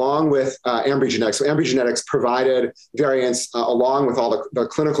along with Ambry Genetics. So Ambry Genetics provided variants along with all the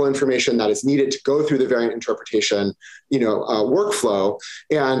clinical information that is needed to go through the variant interpretation, workflow.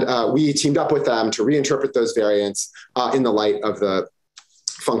 And we teamed up with them to reinterpret those variants in the light of the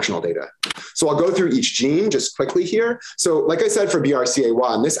functional data. So I'll go through each gene just quickly here. So like I said, for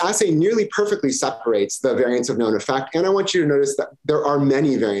BRCA1, this assay nearly perfectly separates the variants of known effect. And I want you to notice that there are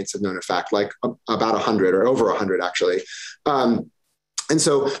many variants of known effect, like about 100 or over 100 actually. And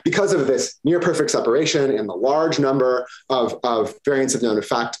so because of this near perfect separation and the large number of variants of known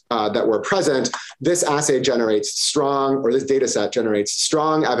effect that were present, this assay generates this data set generates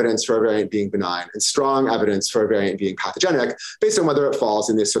strong evidence for a variant being benign and strong evidence for a variant being pathogenic based on whether it falls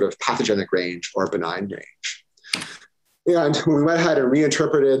in this sort of pathogenic range or benign range. And when we went ahead and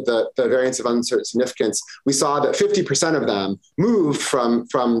reinterpreted the variants of uncertain significance, we saw that 50% of them moved from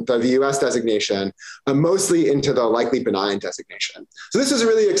the VUS designation mostly into the likely benign designation. So this is a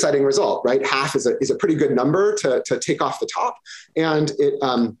really exciting result, right? Half is a pretty good number to take off the top. And it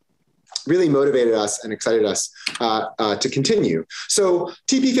really motivated us and excited us to continue. So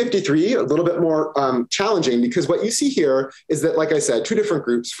TP53, a little bit more challenging because what you see here is that, like I said, 2 different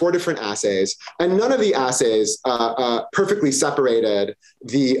groups, 4 different assays, and none of the assays perfectly separated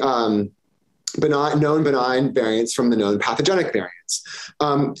the known benign variants from the known pathogenic variants.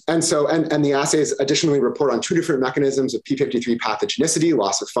 And the assays additionally report on 2 different mechanisms of P53 pathogenicity,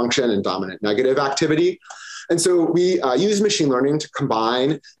 loss of function and dominant negative activity. And so we used machine learning to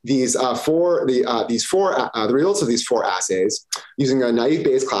combine the results of these 4 assays using a naive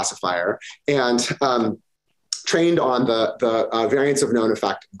Bayes classifier and trained on the variants of known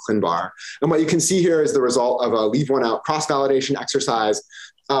effect in ClinVar. And what you can see here is the result of a leave one out cross-validation exercise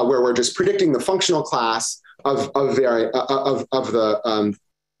where we're just predicting the functional class of the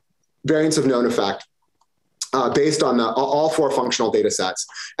variants of known effect based on all 4 functional data sets.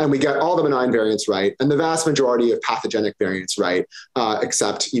 And we get all the benign variants right, and the vast majority of pathogenic variants right,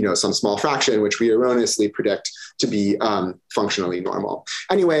 except some small fraction, which we erroneously predict to be functionally normal.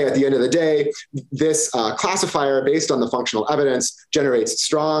 Anyway, at the end of the day, this classifier based on the functional evidence generates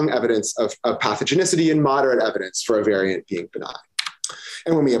strong evidence of pathogenicity and moderate evidence for a variant being benign.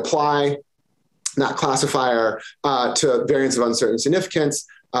 And when we apply that classifier to variants of uncertain significance,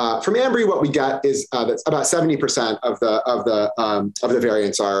 from Ambry, what we get is that about 70% of the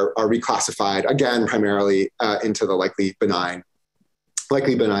variants are reclassified, again, primarily into the likely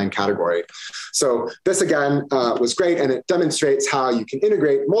benign category. So this again was great, and it demonstrates how you can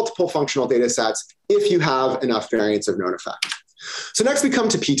integrate multiple functional data sets if you have enough variants of known effect. So next we come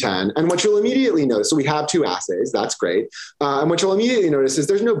to P10, and what you'll immediately notice, so we have 2 assays, that's great. And what you'll immediately notice is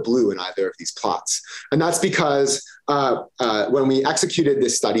there's no blue in either of these plots. And that's because when we executed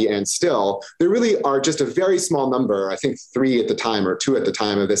this study and still, there really are just a very small number, I think 3 at the time or 2 at the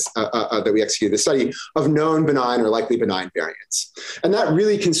time of this, that we executed this study, of known benign or likely benign variants. And that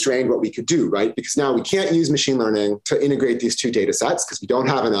really constrained what we could do, right? Because now we can't use machine learning to integrate these 2 data sets because we don't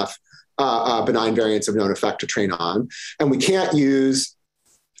have enough benign variants of known effect to train on. And we can't use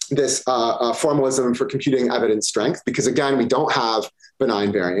this formalism for computing evidence strength because, again, we don't have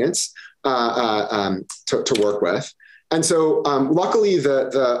benign variants to work with. And so luckily,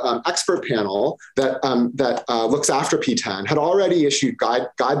 the expert panel that looks after P10 had already issued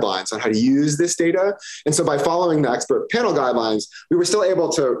guidelines on how to use this data. And so by following the expert panel guidelines, we were still able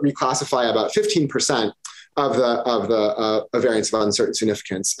to reclassify about 15% of the variants of uncertain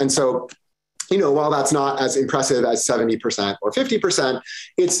significance. And so, while that's not as impressive as 70% or 50%,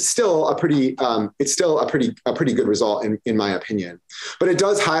 it's still a pretty good result in my opinion. But it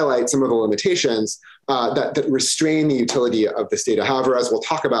does highlight some of the limitations that restrain the utility of this data. However, as we'll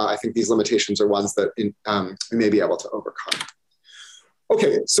talk about, I think these limitations are ones that we may be able to overcome.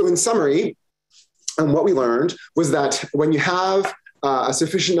 Okay, so in summary, what we learned was that when you have a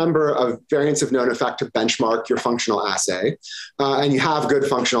sufficient number of variants of known effect to benchmark your functional assay, and you have good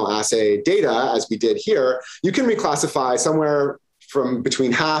functional assay data, as we did here, you can reclassify somewhere from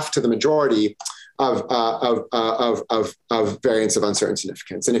between half to the majority of variants of uncertain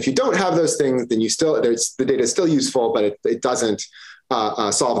significance. And if you don't have those things, then the data is still useful, but it doesn't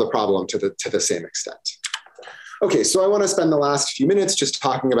solve the problem to the same extent. Okay, so I want to spend the last few minutes just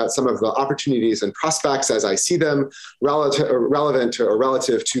talking about some of the opportunities and prospects as I see them relevant or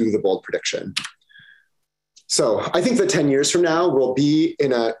relative to the bold prediction. So I think that 10 years from now, we'll be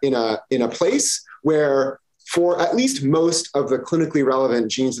in a place where for at least most of the clinically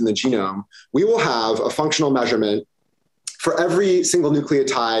relevant genes in the genome, we will have a functional measurement for every single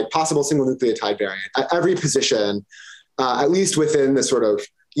nucleotide, possible single nucleotide variant at every position, at least within the sort of,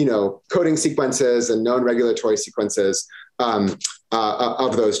 coding sequences and known regulatory sequences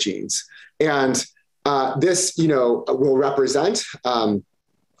of those genes. And this, will represent a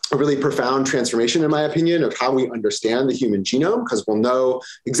really profound transformation, in my opinion, of how we understand the human genome, because we'll know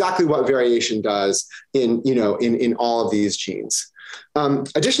exactly what variation does in all of these genes.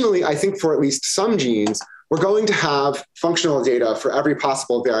 Additionally, I think for at least some genes, we're going to have functional data for every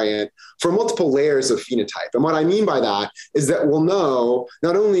possible variant for multiple layers of phenotype. And what I mean by that is that we'll know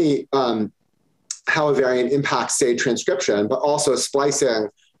not only how a variant impacts, say, transcription, but also splicing,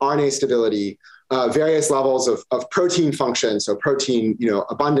 RNA stability, various levels of protein function, so protein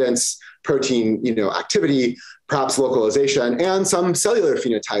abundance, protein activity, perhaps localization, and some cellular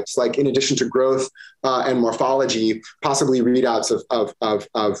phenotypes, like in addition to growth and morphology, possibly readouts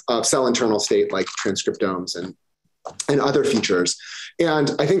of cell internal state like transcriptomes and other features.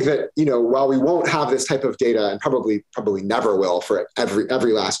 And I think that, while we won't have this type of data, and probably never will for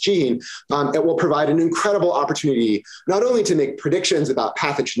every last gene, it will provide an incredible opportunity not only to make predictions about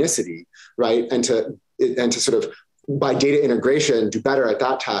pathogenicity, right, and to sort of by data integration do better at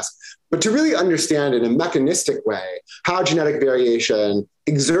that task, but to really understand in a mechanistic way how genetic variation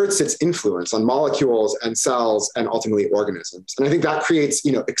exerts its influence on molecules and cells and ultimately organisms. And I think that creates,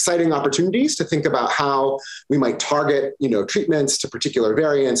 exciting opportunities to think about how we might target, treatments to particular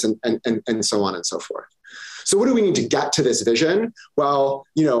variants and so on and so forth. So what do we need to get to this vision? Well,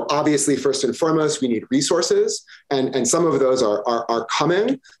 obviously, first and foremost, we need resources, and some of those are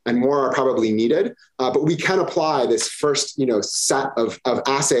coming, and more are probably needed. But we can apply this first, set of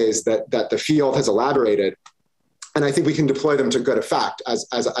assays that the field has elaborated, and I think we can deploy them to good effect, as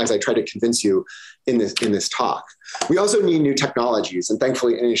I try to convince you in this talk. We also need new technologies, and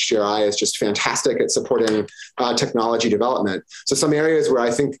thankfully NHGRI is just fantastic at supporting technology development. So some areas where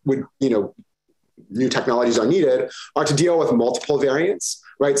I think would, new technologies are needed are to deal with multiple variants,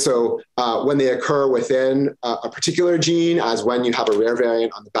 right? So when they occur within a particular gene, as when you have a rare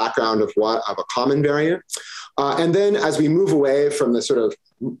variant on the background of a common variant. And then as we move away from the sort of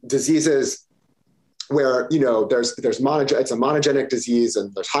diseases where, it's a monogenic disease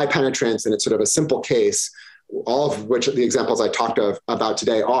and there's high penetrance and it's sort of a simple case, all of which the examples I talked about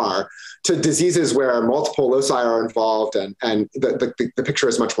today are, to diseases where multiple loci are involved and the picture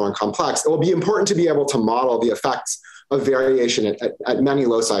is much more complex. It will be important to be able to model the effects of variation at many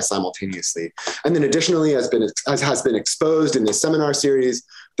loci simultaneously. And then additionally, as has been exposed in this seminar series,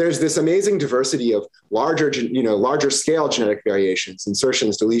 there's this amazing diversity of larger scale genetic variations,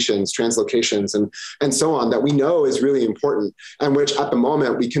 insertions, deletions, translocations, and so on that we know is really important, and which at the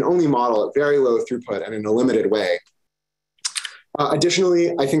moment we can only model at very low throughput and in a limited way.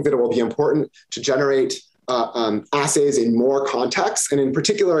 Additionally, I think that it will be important to generate assays in more contexts, and in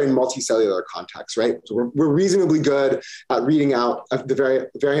particular in multicellular contexts, right? So we're reasonably good at reading out the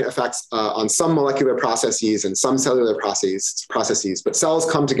variant effects on some molecular processes and some cellular processes, but cells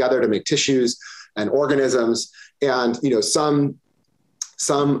come together to make tissues and organisms, and some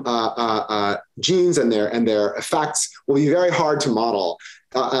genes and their effects will be very hard to model,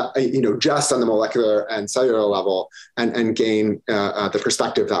 just on the molecular and cellular level, and gain the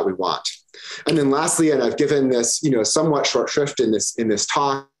perspective that we want. And then lastly, and I've given this, somewhat short shrift in this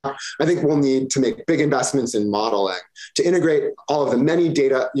talk, I think we'll need to make big investments in modeling to integrate all of the many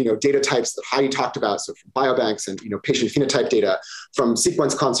data types that Heidi talked about. So from biobanks and, patient phenotype data, from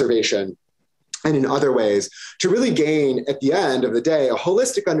sequence conservation, and in other ways, to really gain, at the end of the day, a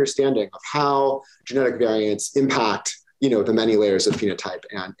holistic understanding of how genetic variants impact, the many layers of phenotype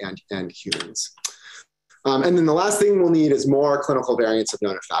and humans. And then the last thing we'll need is more clinical variants of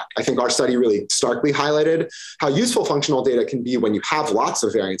known effect. I think our study really starkly highlighted how useful functional data can be when you have lots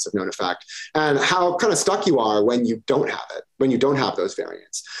of variants of known effect, and how kind of stuck you are when you don't have it, when you don't have those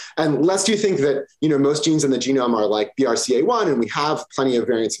variants. And lest you think that, most genes in the genome are like BRCA1 and we have plenty of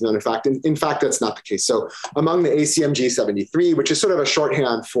variants of known effect. In fact, that's not the case. So among the ACMG73, which is sort of a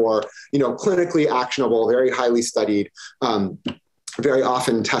shorthand for, clinically actionable, very highly studied, very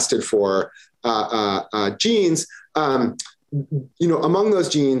often tested for genes, among those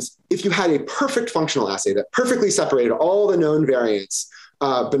genes, if you had a perfect functional assay that perfectly separated all the known variants,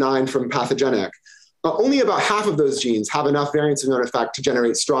 benign from pathogenic, only about half of those genes have enough variants of known effect to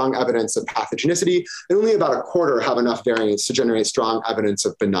generate strong evidence of pathogenicity, and only about a quarter have enough variants to generate strong evidence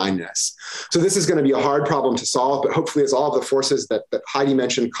of benignness. So this is going to be a hard problem to solve, but hopefully as all of the forces that Heidi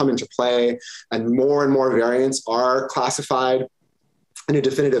mentioned come into play and more variants are classified in a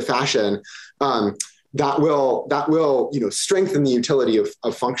definitive fashion, that will strengthen the utility of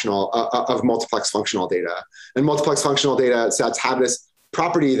multiplex functional data. And multiplex functional data sets have this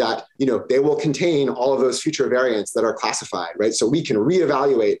property that they will contain all of those future variants that are classified, right? So we can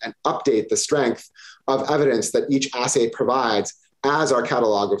reevaluate and update the strength of evidence that each assay provides as our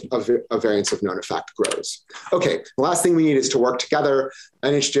catalog of variants of known effect grows. Okay, the last thing we need is to work together.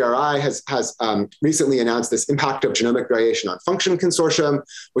 NHGRI has recently announced this Impact of Genomic Variation on Function Consortium,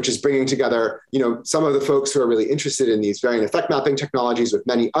 which is bringing together some of the folks who are really interested in these variant effect mapping technologies with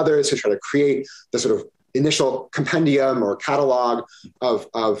many others to try to create the sort of initial compendium or catalog of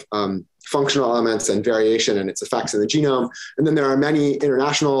functional elements and variation and its effects in the genome. And then there are many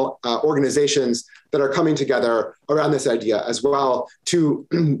international organizations that are coming together around this idea as well,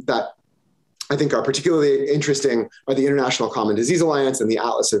 that I think are particularly interesting are the International Common Disease Alliance and the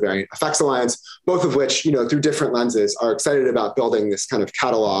Atlas of Variant Effects Alliance, both of which, through different lenses are excited about building this kind of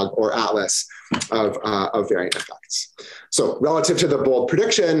catalog or atlas of variant effects. So relative to the bold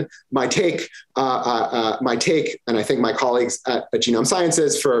prediction, my take, and I thank my colleagues at Genome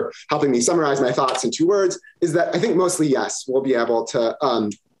Sciences for helping me summarize my thoughts in 2 words, is that I think mostly yes, we'll be able to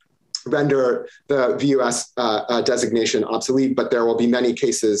render the VUS designation obsolete, but there will be many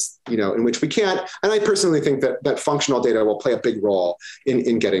cases, in which we can't. And I personally think that functional data will play a big role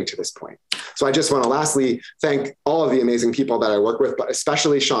in getting to this point. So I just want to lastly thank all of the amazing people that I work with, but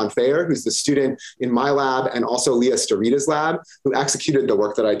especially Sean Thayer, who's the student in my lab, and also Leah Starita's lab, who executed the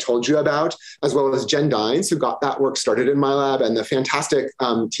work that I told you about, as well as Jen Dines, who got that work started in my lab, and the fantastic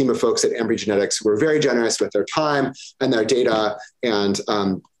team of folks at Ambry Genetics who were very generous with their time and their data and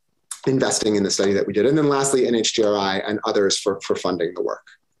investing in the study that we did. And then lastly, NHGRI and others for funding the work.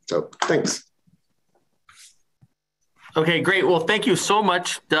 So thanks. Okay, great. Well, thank you so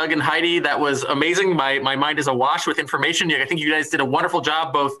much, Doug and Heidi. That was amazing. My mind is awash with information. I think you guys did a wonderful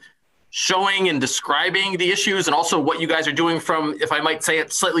job both showing and describing the issues and also what you guys are doing from, if I might say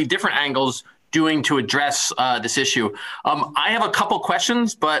it, slightly different angles, doing to address this issue. I have a couple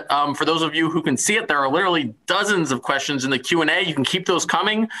questions, but for those of you who can see it, there are literally dozens of questions in the Q&A. You can keep those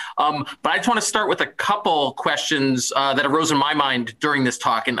coming. But I just want to start with a couple questions that arose in my mind during this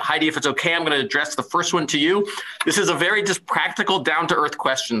talk. And Heidi, if it's okay, I'm going to address the first one to you. This is a very just practical, down-to-earth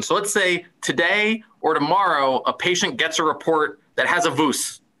question. So let's say today or tomorrow, a patient gets a report that has a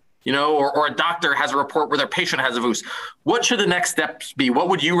VUS. Or a doctor has a report where their patient has a VUS. What should the next steps be? What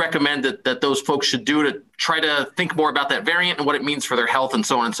would you recommend that those folks should do to try to think more about that variant and what it means for their health and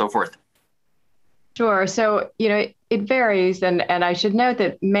so on and so forth? Sure. So, it varies. And I should note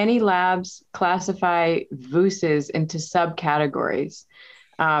that many labs classify VUSs into subcategories.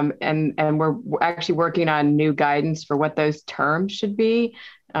 And we're actually working on new guidance for what those terms should be.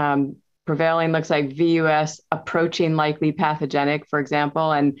 Prevailing looks like VUS approaching likely pathogenic, for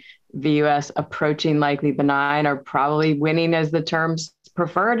example, and VUS approaching likely benign are probably winning as the terms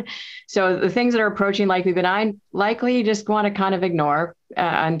preferred. So the things that are approaching likely benign, likely you just want to kind of ignore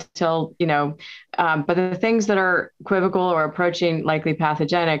until, but the things that are equivocal or approaching likely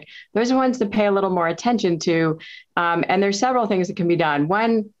pathogenic, those are ones to pay a little more attention to. And there's several things that can be done.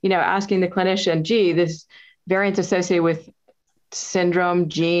 One, asking the clinician, gee, this variant's associated with syndrome,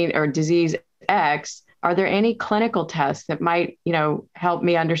 gene, or disease X, are there any clinical tests that might, help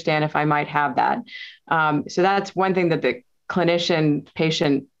me understand if I might have that? So that's one thing that the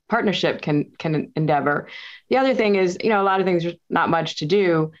clinician-patient partnership can endeavor. The other thing is, a lot of things are not much to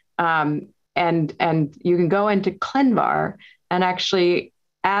do, and you can go into ClinVar and actually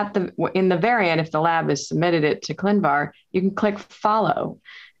in the variant, if the lab has submitted it to ClinVar, you can click follow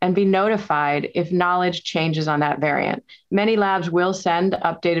and be notified if knowledge changes on that variant. Many labs will send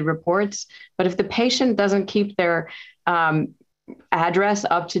updated reports, but if the patient doesn't keep their address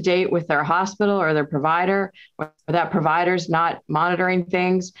up to date with their hospital or their provider, or that provider's not monitoring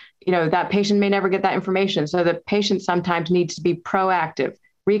things, that patient may never get that information. So the patient sometimes needs to be proactive,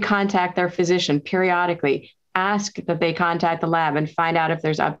 recontact their physician periodically, ask that they contact the lab and find out if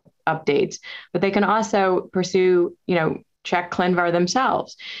there's updates. But they can also pursue, check ClinVar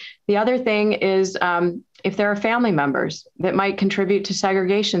themselves. The other thing is if there are family members that might contribute to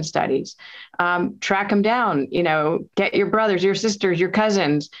segregation studies, track them down, get your brothers, your sisters, your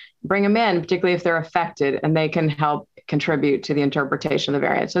cousins, bring them in, particularly if they're affected, and they can help contribute to the interpretation of the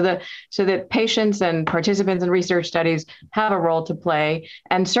variant. So that patients and participants in research studies have a role to play.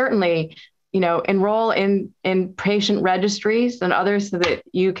 And certainly enroll in patient registries and others so that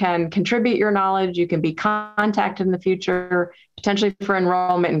you can contribute your knowledge, you can be contacted in the future, potentially for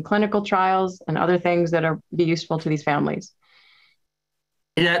enrollment in clinical trials and other things that be useful to these families.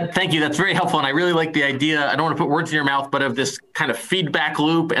 Yeah, thank you. That's very helpful. And I really like the idea, I don't want to put words in your mouth, but of this kind of feedback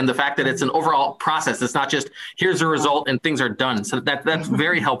loop and the fact that it's an overall process. It's not just here's a result and things are done. So that's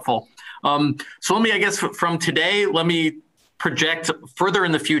very helpful. So let me, I guess, from today, let me project further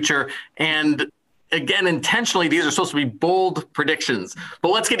in the future. And again, intentionally, these are supposed to be bold predictions, but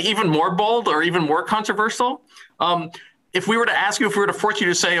let's get even more bold or even more controversial. If we were to force you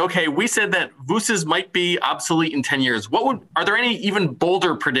to say, okay, we said that VUSs might be obsolete in 10 years, are there any even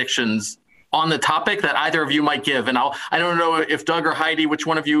bolder predictions on the topic that either of you might give? And I don't know if Doug or Heidi, which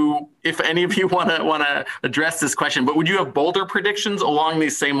one of you, if any of you want to address this question, but would you have bolder predictions along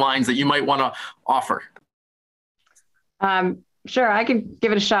these same lines that you might want to offer? Sure, I can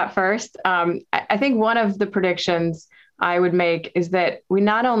give it a shot first. I think one of the predictions I would make is that we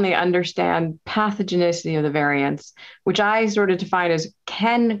not only understand pathogenicity of the variants, which I sort of define as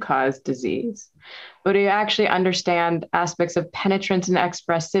can cause disease, but we actually understand aspects of penetrance and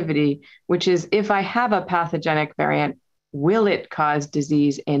expressivity, which is if I have a pathogenic variant, will it cause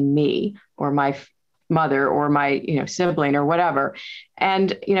disease in me or my mother or my sibling or whatever?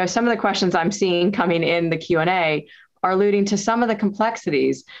 And some of the questions I'm seeing coming in the Q&A are alluding to some of the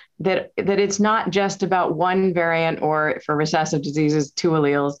complexities that it's not just about one variant or for recessive diseases, 2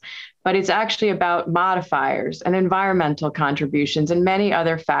 alleles, but it's actually about modifiers and environmental contributions and many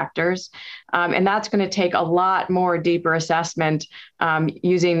other factors. And that's going to take a lot more deeper assessment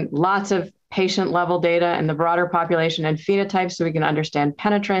using lots of patient level data and the broader population and phenotypes so we can understand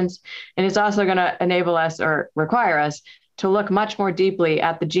penetrance. And it's also going to enable us or require us to look much more deeply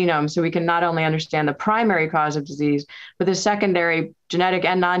at the genome so we can not only understand the primary cause of disease, but the secondary genetic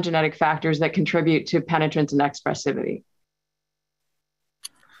and non-genetic factors that contribute to penetrance and expressivity.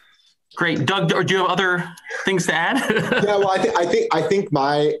 Great. Doug, do you have other things to add? Yeah, well, I think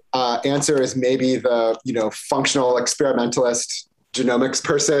my answer is maybe the functional experimentalist genomics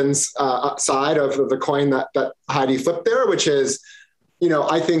person's side of the coin that Heidi flipped there, which is,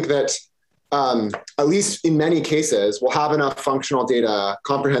 I think that at least in many cases, we'll have enough functional data,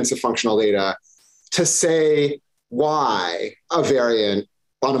 comprehensive functional data, to say why a variant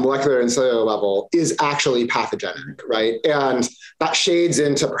on a molecular and cellular level is actually pathogenic, right? And that shades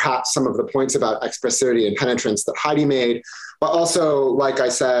into perhaps some of the points about expressivity and penetrance that Heidi made, but also, like I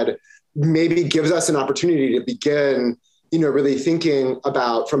said, maybe gives us an opportunity to begin, really thinking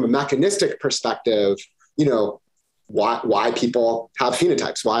about, from a mechanistic perspective, why people have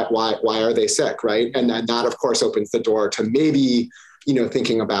phenotypes, why are they sick, right? And then that, of course, opens the door to maybe,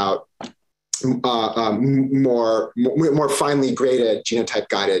 thinking about more finely graded genotype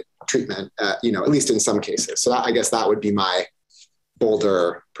guided treatment, at least in some cases. So I guess that would be my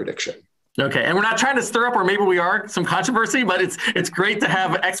bolder prediction. Okay, and we're not trying to stir up, or maybe we are, some controversy, but it's great to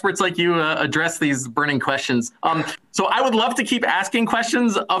have experts like you address these burning questions. So I would love to keep asking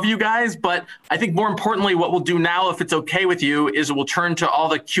questions of you guys, but I think more importantly, what we'll do now, if it's okay with you, is we'll turn to all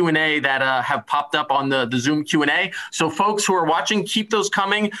the Q&A that have popped up on the Zoom Q&A. So folks who are watching, keep those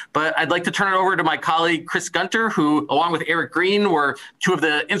coming, but I'd like to turn it over to my colleague, Chris Gunter, who, along with Eric Green, were two of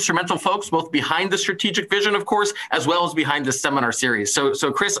the instrumental folks, both behind the strategic vision, of course, as well as behind this seminar series. So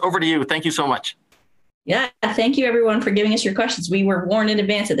Chris, over to you. Thank you so much. Yeah, thank you everyone for giving us your questions. We were warned in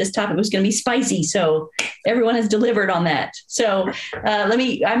advance that this topic was going to be spicy, so everyone has delivered on that. So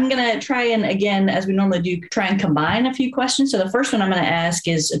I'm going to try and, again, as we normally do, try and combine a few questions. So the first one I'm going to ask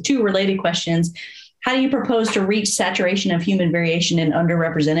is 2 related questions. How do you propose to reach saturation of human variation in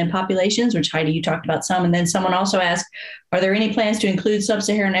underrepresented populations, which Heidi, you talked about some. And then someone also asked, are there any plans to include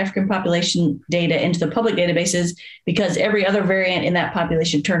sub-Saharan African population data into the public databases because every other variant in that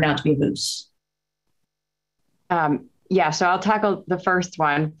population turned out to be a VUS? Yeah, so I'll tackle the first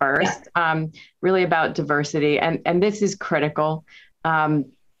one first, really about diversity. And this is critical. The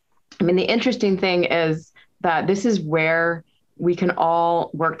interesting thing is that this is where we can all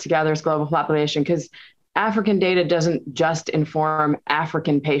work together as global population, because African data doesn't just inform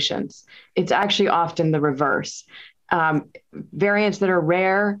African patients. It's actually often the reverse. Variants that are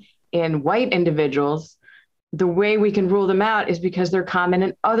rare in white individuals, the way we can rule them out is because they're common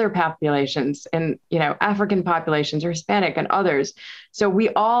in other populations, in African populations or Hispanic and others. So we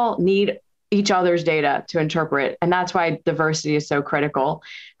all need each other's data to interpret, and that's why diversity is so critical.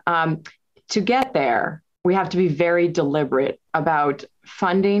 To get there, we have to be very deliberate about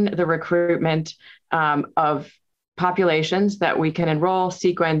funding the recruitment of populations that we can enroll,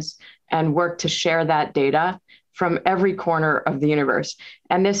 sequence, and work to share that data. from every corner of the universe.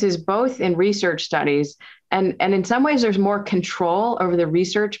 And this is both in research studies, and in some ways there's more control over the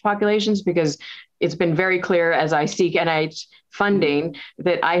research populations, because it's been very clear as I seek NIH funding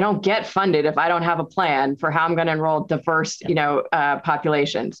that I don't get funded if I don't have a plan for how I'm going to enroll diverse,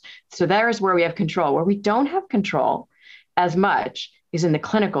 populations. So there's where we have control. Where we don't have control as much is in the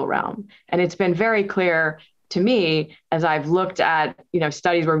clinical realm. And it's been very clear to me as I've looked at,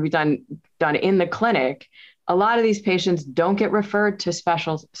 studies where we've done in the clinic, a lot of these patients don't get referred to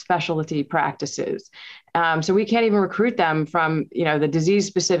specialty practices. So we can't even recruit them from, the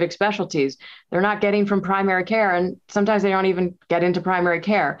disease-specific specialties. They're not getting from primary care, and sometimes they don't even get into primary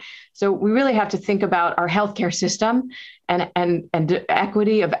care. So we really have to think about our healthcare system and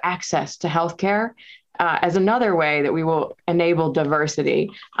equity of access to healthcare as another way that we will enable diversity.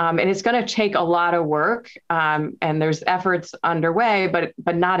 And it's going to take a lot of work, and there's efforts underway,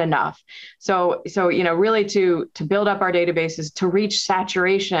 but not enough. So really to build up our databases, to reach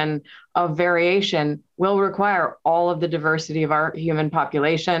saturation of variation will require all of the diversity of our human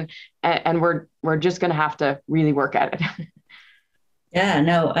population. And we're just going to have to really work at it. Yeah,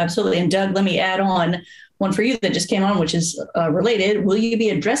 no, absolutely. And Doug, let me add on one for you that just came on, which is related. Will you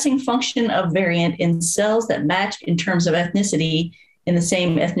be addressing function of variant in cells that match in terms of ethnicity in the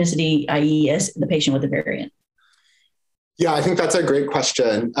same ethnicity, i.e. as the patient with the variant? Yeah, I think that's a great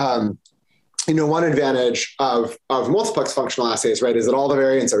question. One advantage of multiplex functional assays, right, is that all the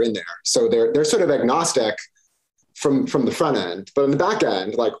variants are in there. So they're sort of agnostic from the front end, but on the back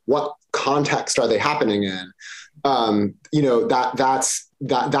end, like what context are they happening in? That's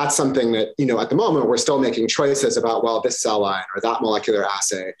something that, at the moment we're still making choices about, well, this cell line or that molecular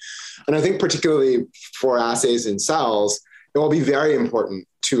assay. And I think particularly for assays in cells, it will be very important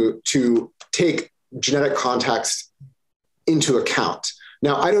to take genetic context into account.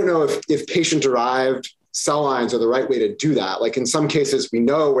 Now, I don't know if patient-derived cell lines are the right way to do that. Like in some cases, we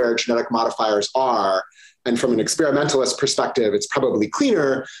know where genetic modifiers are. And from an experimentalist perspective, it's probably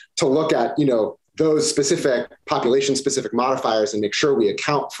cleaner to look at, those specific population-specific modifiers and make sure we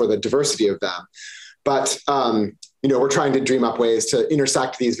account for the diversity of them. But, we're trying to dream up ways to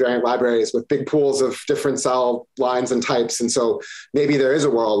intersect these variant libraries with big pools of different cell lines and types. And so maybe there is a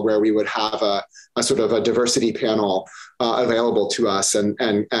world where we would have a sort of a diversity panel available to us and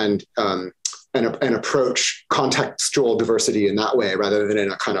approach contextual diversity in that way, rather than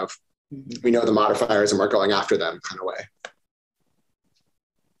in a kind of, we know the modifiers and we're going after them kind of way.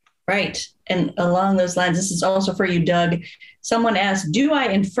 Right. And along those lines, this is also for you, Doug. Someone asked, do I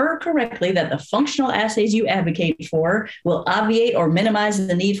infer correctly that the functional assays you advocate for will obviate or minimize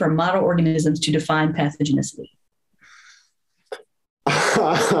the need for model organisms to define pathogenicity?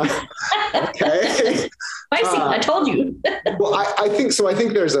 Okay. Spicy, I told you. Well, I think so. I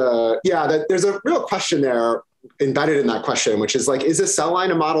think there's a real question there embedded in that question, which is like, is a cell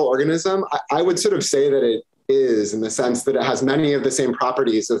line a model organism? I would sort of say that it is, in the sense that it has many of the same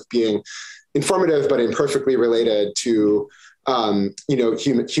properties of being informative, but imperfectly related to,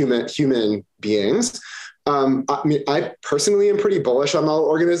 human beings. I personally am pretty bullish on model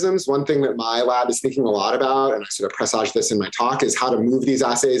organisms. One thing that my lab is thinking a lot about, and I sort of presage this in my talk, is how to move these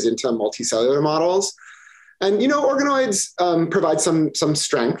assays into multicellular models. And, organoids provide some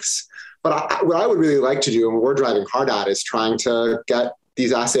strengths, but what I would really like to do, and what we're driving hard at, is trying to get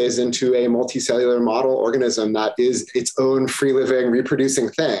these assays into a multicellular model organism that is its own free-living, reproducing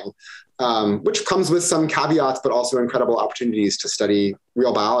thing, which comes with some caveats, but also incredible opportunities to study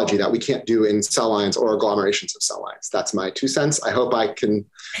real biology that we can't do in cell lines or agglomerations of cell lines. That's my 2 cents. I hope I can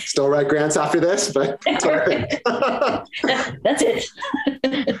still write grants after this, but that's it.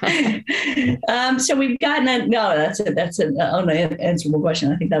 So we've gotten that's an unanswerable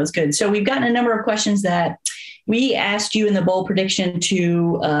question. I think that was good. So we've gotten a number of questions that we asked you in the bold prediction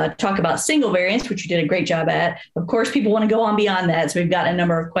to talk about single variants, which you did a great job at. Of course, people want to go on beyond that. So we've got a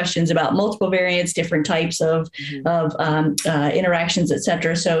number of questions about multiple variants, different types of interactions, et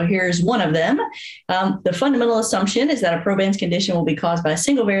cetera. So here's one of them. The fundamental assumption is that a proband's condition will be caused by a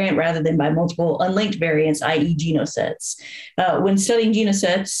single variant rather than by multiple unlinked variants, i.e. genosets. When studying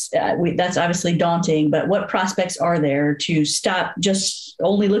genosets, that's obviously daunting, but what prospects are there to stop just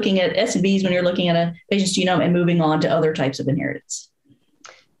only looking at SNVs when you're looking at a patient's genome and moving on to other types of inheritance?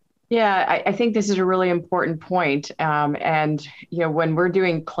 Yeah, I think this is a really important point. And, when we're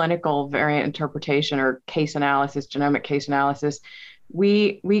doing clinical variant interpretation or case analysis, genomic case analysis,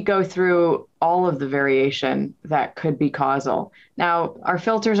 we go through all of the variation that could be causal. Now, our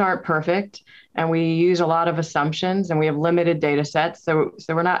filters aren't perfect, and we use a lot of assumptions, and we have limited data sets. So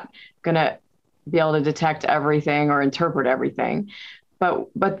we're not going to be able to detect everything or interpret everything.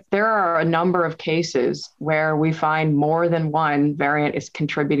 but there are a number of cases where we find more than one variant is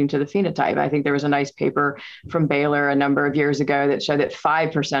contributing to the phenotype. I think there was a nice paper from Baylor a number of years ago that showed that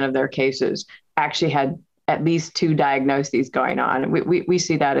 5% of their cases actually had at least two diagnoses going on. We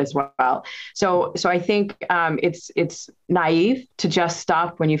see that as well. So I think it's naive to just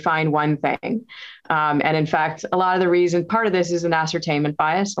stop when you find one thing. And in fact, a lot of the reason, part of this is an ascertainment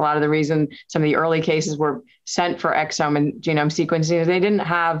bias. A lot of the reason some of the early cases were sent for exome and genome sequencing is they didn't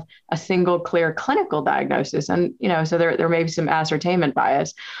have a single clear clinical diagnosis. And, so there may be some ascertainment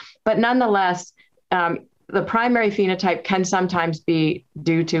bias. But nonetheless, the primary phenotype can sometimes be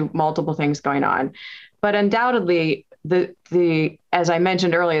due to multiple things going on. But undoubtedly, as I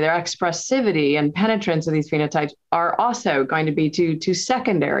mentioned earlier, their expressivity and penetrance of these phenotypes are also going to be due to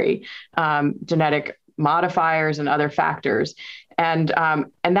secondary genetic modifiers and other factors. And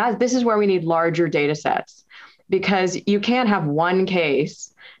this is where we need larger data sets, because you can't have one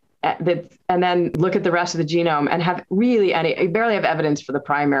case and then look at the rest of the genome and have you barely have evidence for the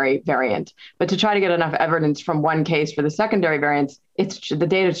primary variant. But to try to get enough evidence from one case for the secondary variants, the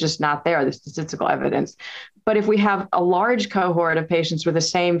data is just not there, the statistical evidence. But if we have a large cohort of patients with the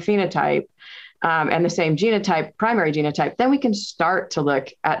same phenotype and the same genotype, primary genotype, then we can start to look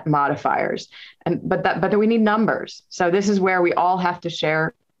at modifiers. But we need numbers. So this is where we all have to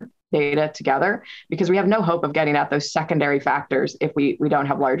share data together, because we have no hope of getting at those secondary factors if we don't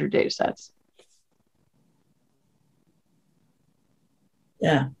have larger data sets.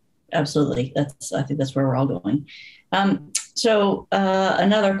 Yeah, absolutely. I think that's where we're all going. So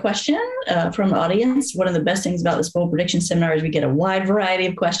another question from the audience. One of the best things about this bold prediction seminar is we get a wide variety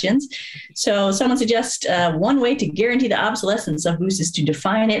of questions. So someone suggests one way to guarantee the obsolescence of VUS is to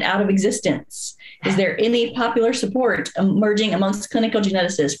define it out of existence. Is there any popular support emerging amongst clinical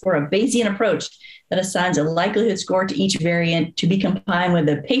geneticists for a Bayesian approach that assigns a likelihood score to each variant to be combined with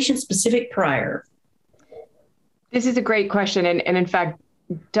a patient-specific prior? This is a great question. And in fact,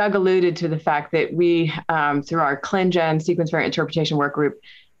 Doug alluded to the fact that we, through our ClinGen sequence variant interpretation work group,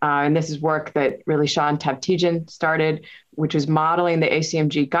 and this is work that really Sean Tabtijan started, which was modeling the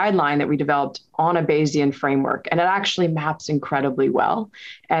ACMG guideline that we developed on a Bayesian framework. And it actually maps incredibly well.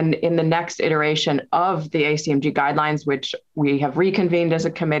 And in the next iteration of the ACMG guidelines, which we have reconvened as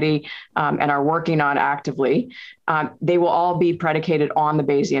a committee and are working on actively, they will all be predicated on the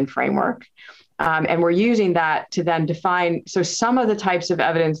Bayesian framework. And we're using that to then define, so some of the types of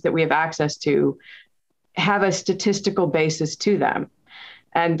evidence that we have access to have a statistical basis to them.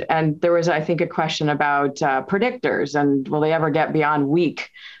 And there was, I think, a question about predictors and will they ever get beyond weak?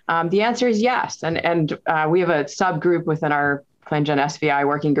 The answer is yes. And we have a subgroup within our ClinGen SVI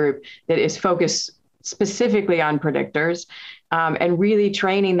working group that is focused specifically on predictors and really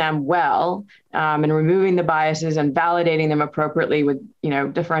training them well and removing the biases and validating them appropriately with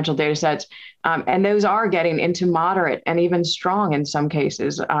differential data sets. And those are getting into moderate and even strong in some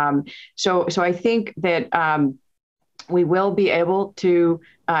cases. So I think that we will be able to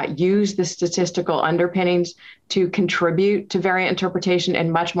use the statistical underpinnings to contribute to variant interpretation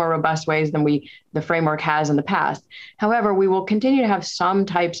in much more robust ways than the framework has in the past. However, we will continue to have some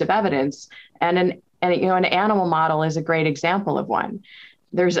types of evidence, and an animal model is a great example of one.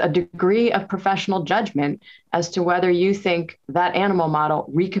 There's a degree of professional judgment as to whether you think that animal model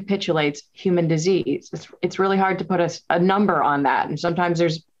recapitulates human disease. It's really hard to put a number on that, and sometimes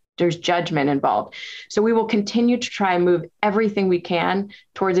there's judgment involved. So we will continue to try and move everything we can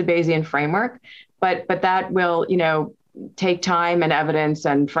towards a Bayesian framework, but that will, take time and evidence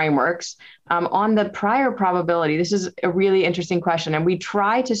and frameworks. On the prior probability, this is a really interesting question, and we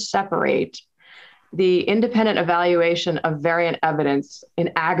try to separate the independent evaluation of variant evidence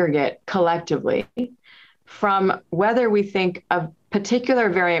in aggregate collectively from whether we think a particular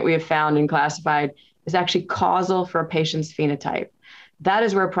variant we have found and classified is actually causal for a patient's phenotype. That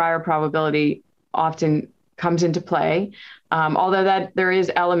is where prior probability often comes into play, although there is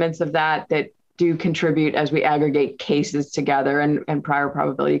elements of that do contribute as we aggregate cases together, and prior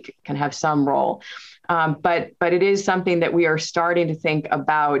probability can have some role. But it is something that we are starting to think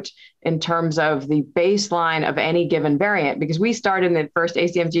about in terms of the baseline of any given variant, because we started in the first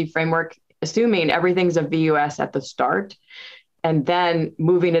ACMG framework assuming everything's a VUS at the start and then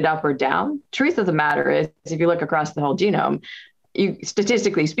moving it up or down. Truth of the matter is, if you look across the whole genome,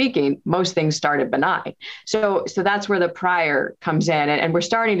 statistically speaking, most things start at benign. So that's where the prior comes in. And we're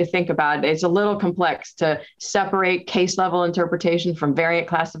starting to think about it. It's a little complex to separate case level interpretation from variant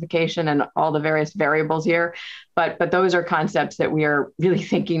classification and all the various variables here. But those are concepts that we are really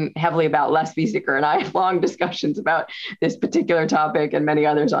thinking heavily about. Les Wiesecker and I have long discussions about this particular topic and many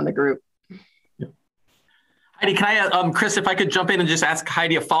others on the group. Heidi, can I, Chris, if I could jump in and just ask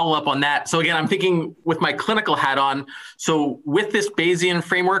Heidi a follow-up on that. So again, I'm thinking with my clinical hat on, so with this Bayesian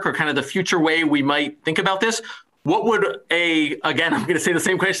framework, or kind of the future way we might think about this, what would again, I'm going to say the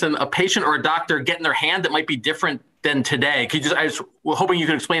same question, a patient or a doctor get in their hand that might be different than today? I was hoping you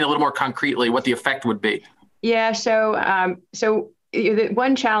could explain a little more concretely what the effect would be. Yeah, so the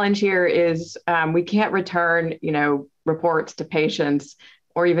one challenge here is we can't return, reports to patients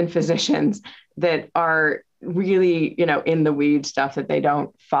or even physicians that are really, in the weeds stuff that they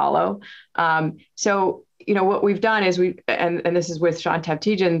don't follow. So what we've done is and this is with Sean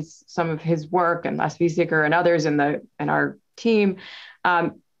Tavtijan's, some of his work, and Les Wiesecker and others in our team,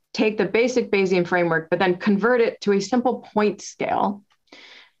 take the basic Bayesian framework, but then convert it to a simple point scale,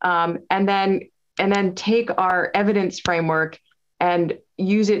 and then take our evidence framework and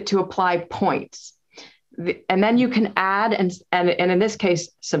use it to apply points. And then you can add and in this case,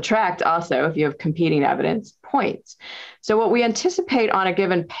 subtract also, if you have competing evidence, points. So what we anticipate on a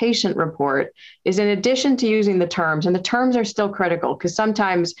given patient report is, in addition to using the terms, and the terms are still critical because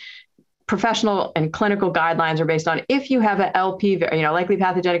sometimes professional and clinical guidelines are based on, if you have an LP, likely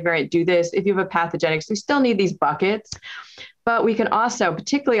pathogenic variant, do this. If you have a pathogenic, so we still need these buckets. But we can also,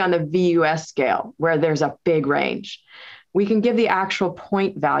 particularly on the VUS scale, where there's a big range, we can give the actual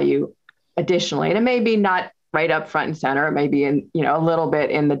point value additionally. And it may be not right up front and center. It may be in, a little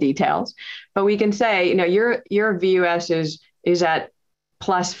bit in the details, but we can say, your VUS is at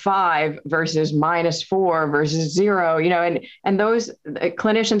 +5 versus -4 versus 0, and those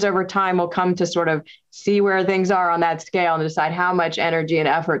clinicians over time will come to sort of see where things are on that scale and decide how much energy and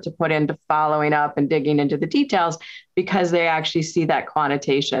effort to put into following up and digging into the details, because they actually see that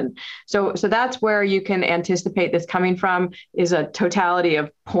quantitation. So that's where you can anticipate this coming from, is a totality of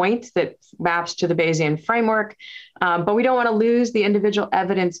points that maps to the Bayesian framework. But we don't want to lose the individual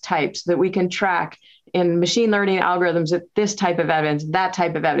evidence types that we can track in machine learning algorithms at this type of evidence, that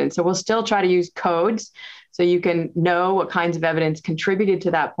type of evidence. So we'll still try to use codes so you can know what kinds of evidence contributed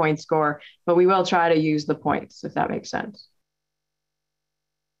to that point score, but we will try to use the points, if that makes sense.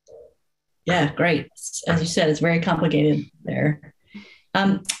 Yeah, great. As you said, it's very complicated there.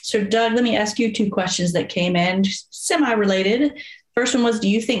 So Doug, let me ask you two questions that came in, semi-related. First one was, do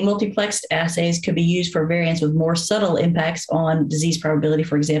you think multiplexed assays could be used for variants with more subtle impacts on disease probability,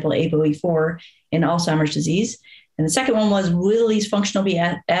 for example, ApoE4 in Alzheimer's disease? And the second one was, will these functional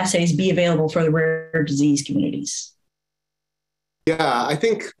assays be available for the rare disease communities? Yeah, I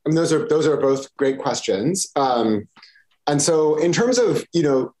think those are both great questions. And so in terms of,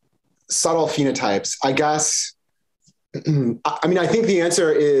 subtle phenotypes, I guess, I think the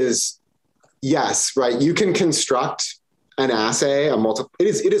answer is yes, right? You can construct an assay,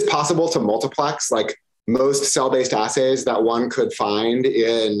 it is possible to multiplex like most cell-based assays that one could find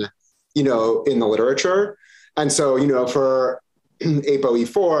in the literature. And so, for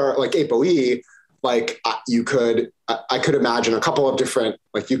ApoE4, like ApoE, I could imagine a couple of different,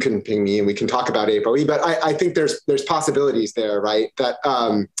 you can ping me and we can talk about ApoE, but I think there's possibilities there, right? That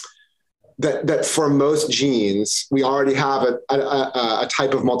for most genes, we already have a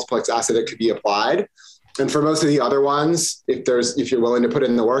type of multiplex assay that could be applied. And for most of the other ones, if you're willing to put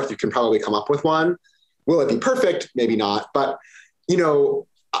in the work, you can probably come up with one. Will it be perfect? Maybe not. But,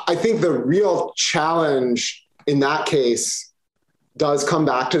 I think the real challenge in that case does come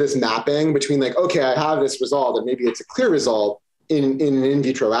back to this mapping between okay, I have this result and maybe it's a clear result in an in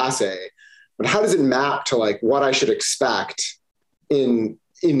vitro assay, but how does it map to what I should expect in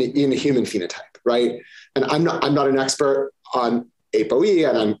a human phenotype, right? And I'm not an expert on ApoE,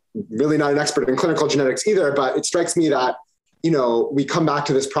 and I'm really not an expert in clinical genetics either, but it strikes me that, we come back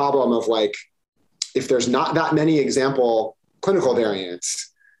to this problem of if there's not that many example clinical variants,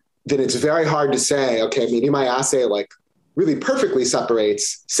 then it's very hard to say, okay, maybe my assay really perfectly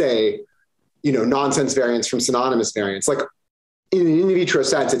separates, say, nonsense variants from synonymous variants. In an in vitro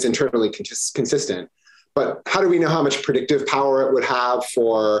sense, it's internally consistent. But how do we know how much predictive power it would have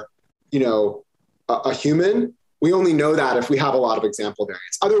for, a human? We only know that if we have a lot of example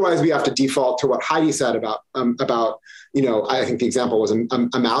variants. Otherwise, we have to default to what Heidi said about I think the example was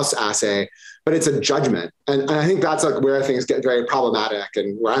a mouse assay, but it's a judgment. And I think that's where things get very problematic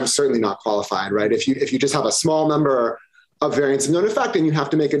and where I'm certainly not qualified, right? If you just have a small number of variants of known effect and you have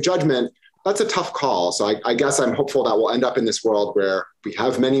to make a judgment, that's a tough call. So I guess I'm hopeful that we'll end up in this world where we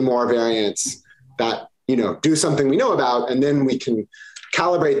have many more variants that, do something we know about, and then we can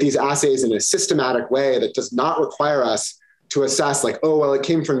calibrate these assays in a systematic way that does not require us to assess it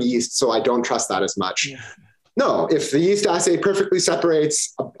came from yeast, so I don't trust that as much. Yeah. No, if the yeast assay perfectly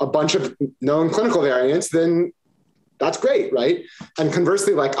separates a bunch of known clinical variants, then that's great, right? And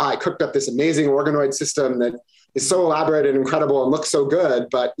conversely, like, I cooked up this amazing organoid system that is so elaborate and incredible and looks so good,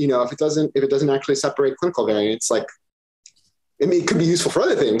 but if it doesn't actually separate clinical variants, like, it could be useful for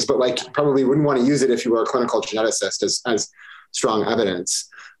other things, but like, you probably wouldn't want to use it if you were a clinical geneticist as strong evidence.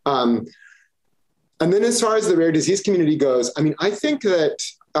 And then as far as the rare disease community goes, I mean, I think that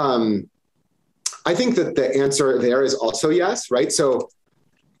the answer there is also yes, right? So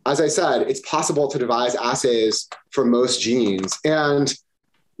as I said, it's possible to devise assays for most genes, and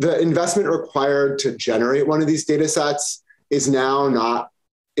the investment required to generate one of these data sets is now not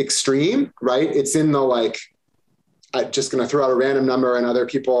extreme, right? It's in the, like, I'm just going to throw out a random number, and other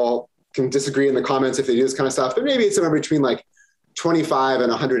people can disagree in the comments if they do this kind of stuff, but maybe it's somewhere between like $25,000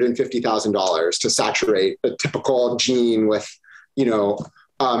 and $150,000 to saturate a typical gene with,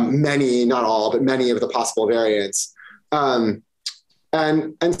 many, not all, but many of the possible variants. And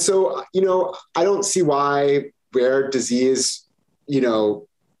so, I don't see why rare disease,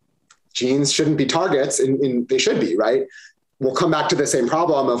 genes shouldn't be targets, and they should be, right? We'll come back to the same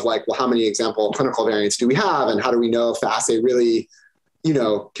problem of like, well, how many example clinical variants do we have? And how do we know if the assay really,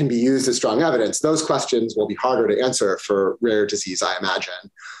 can be used as strong evidence? Those questions will be harder to answer for rare disease, I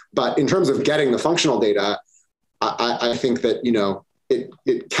imagine. But in terms of getting the functional data, I think that,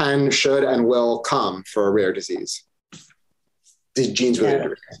 it can, should, and will come for a rare disease. These genes related to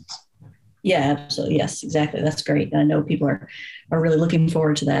rare disease. Yeah, absolutely. Yes, exactly. That's great. I know people are really looking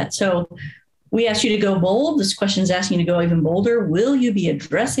forward to that. So we asked you to go bold. This question is asking you to go even bolder. Will you be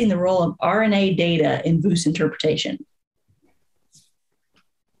addressing the role of RNA data in VUS interpretation?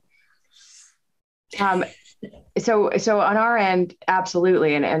 So on our end,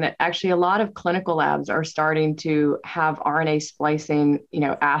 absolutely. And actually a lot of clinical labs are starting to have RNA splicing,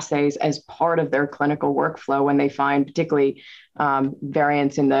 assays as part of their clinical workflow when they find particularly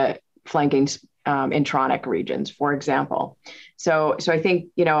variants in the flanking intronic regions, for example. So I think,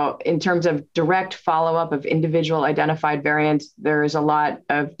 in terms of direct follow-up of individual identified variants, there is a lot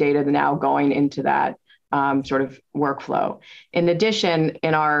of data now going into that sort of workflow. In addition,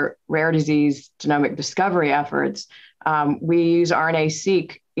 in our rare disease genomic discovery efforts, we use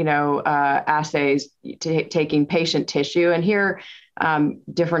RNA-seq, assays taking patient tissue. And here,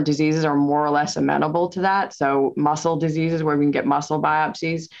 different diseases are more or less amenable to that. So muscle diseases where we can get muscle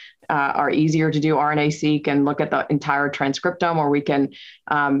biopsies are easier to do RNA-seq and look at the entire transcriptome, or we can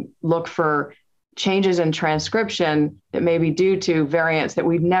look for changes in transcription that may be due to variants that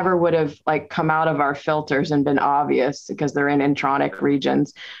we never would have come out of our filters and been obvious because they're in intronic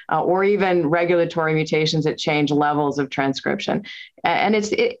regions, or even regulatory mutations that change levels of transcription. And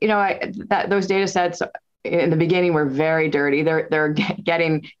those data sets in the beginning were very dirty. They're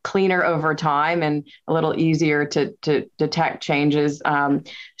getting cleaner over time and a little easier to detect changes.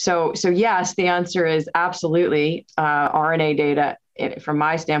 So yes, the answer is absolutely. RNA data, from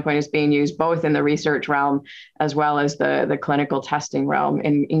my standpoint, is being used both in the research realm as well as the clinical testing realm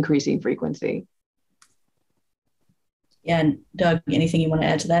in increasing frequency. Yeah, and Doug, anything you want to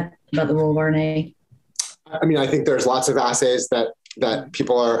add to that about the role of RNA? I mean, I think there's lots of assays that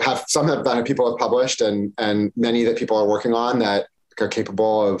people have people have published, and many that people are working on that are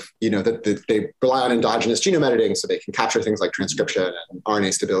capable of, that they rely on endogenous genome editing so they can capture things like transcription and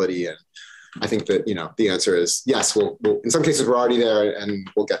RNA stability. And I think that, the answer is yes, we'll in some cases we're already there and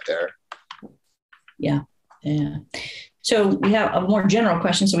we'll get there. Yeah. So we have a more general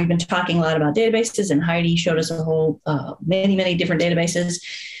question. So we've been talking a lot about databases, and Heidi showed us a whole many different databases.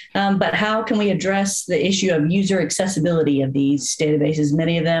 But how can we address the issue of user accessibility of these databases?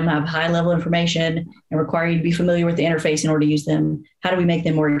 Many of them have high-level information and require you to be familiar with the interface in order to use them. How do we make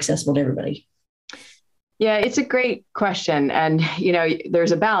them more accessible to everybody? Yeah, it's a great question. And,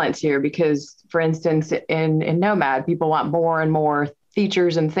 there's a balance here because, for instance, in Nomad, people want more and more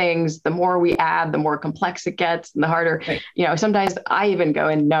features and things. The more we add, the more complex it gets and the harder, right. Sometimes I even go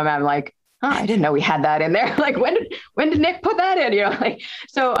in Nomad like, oh, I didn't know we had that in there. Like, when did Nick put that in?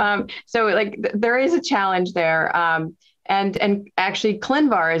 So there is a challenge there. And actually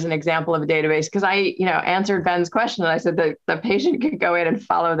ClinVar is an example of a database because I, answered Ben's question and I said that the patient could go in and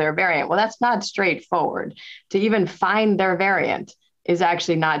follow their variant. Well, that's not straightforward. To even find their variant is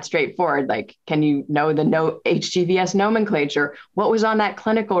actually not straightforward. Like, can you know the HGVS nomenclature? What was on that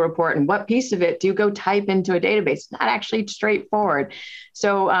clinical report and what piece of it do you go type into a database? Not actually straightforward.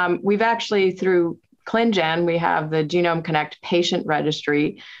 So we've actually, through ClinGen, we have the Genome Connect patient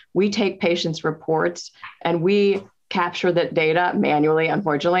registry. We take patients' reports and we capture that data manually,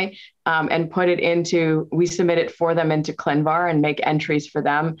 unfortunately, and we submit it for them into ClinVar and make entries for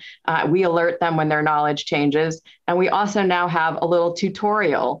them. We alert them when their knowledge changes. And we also now have a little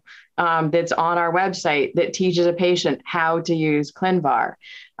tutorial that's on our website that teaches a patient how to use ClinVar.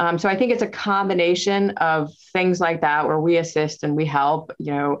 So I think it's a combination of things like that where we assist and we help,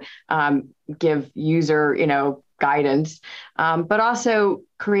 give user, guidance, but also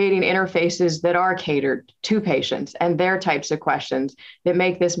creating interfaces that are catered to patients and their types of questions that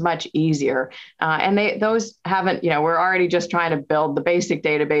make this much easier. And those haven't, we're already just trying to build the basic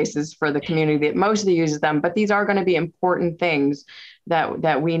databases for the community that mostly uses them, but these are going to be important things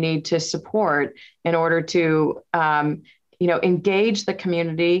that we need to support in order to, engage the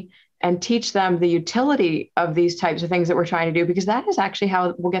community and teach them the utility of these types of things that we're trying to do, because that is actually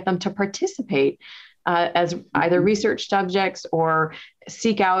how we'll get them to participate as either research subjects or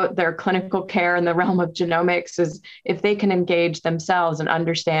seek out their clinical care in the realm of genomics, is if they can engage themselves and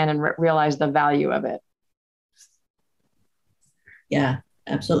understand and realize the value of it. Yeah,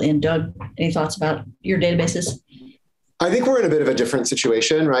 absolutely. And Doug, any thoughts about your databases? I think we're in a bit of a different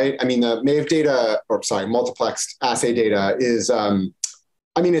situation, right? I mean, the MAVE data, multiplexed assay data is,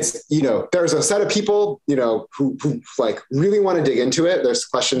 it's, there's a set of people, who like really want to dig into it. There's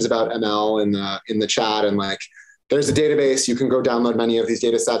questions about ML in the chat, and like, there's a database. You can go download many of these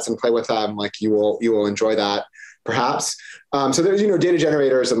data sets and play with them. Like you will enjoy that perhaps. So there's, data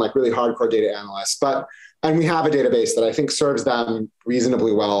generators and like really hardcore data analysts, and we have a database that I think serves them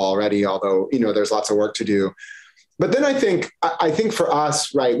reasonably well already, although, there's lots of work to do. But then I think for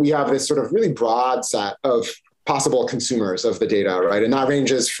us, right, we have this sort of really broad set of possible consumers of the data, right? And that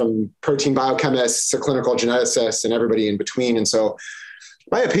ranges from protein biochemists to clinical geneticists and everybody in between. And so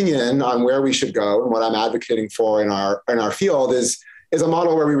my opinion on where we should go and what I'm advocating for in our field is a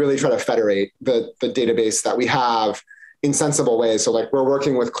model where we really try to federate the database that we have in sensible ways. So like we're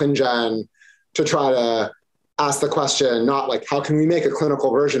working with ClinGen to try to ask the question, not like, how can we make a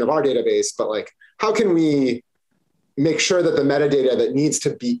clinical version of our database, but like, how can we make sure that the metadata that needs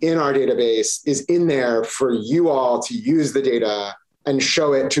to be in our database is in there for you all to use the data and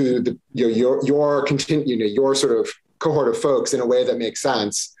show it to your sort of cohort of folks in a way that makes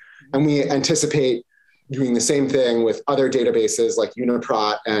sense. And we anticipate doing the same thing with other databases like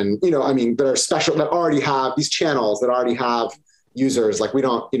Uniprot and, that are special, that already have these channels that already have users. Like we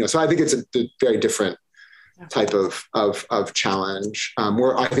don't, so I think it's a very different type of challenge.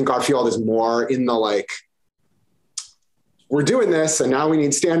 Where I think our field is more in the we're doing this and now we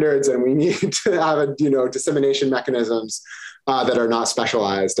need standards and we need to have dissemination mechanisms that are not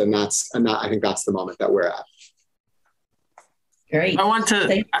specialized. And I think that's the moment that we're at. Great. I want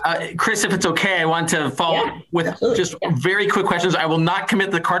to, Chris, if it's okay, I want to follow up with just very quick questions. I will not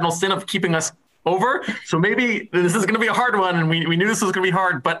commit the cardinal sin of keeping us over. So maybe this is going to be a hard one, and we knew this was going to be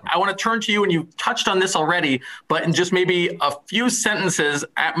hard, but I want to turn to you, and you touched on this already, but in just maybe a few sentences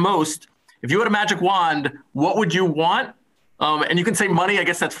at most, if you had a magic wand, what would you want? And you can say money, I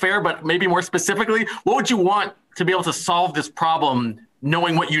guess that's fair, but maybe more specifically, what would you want to be able to solve this problem,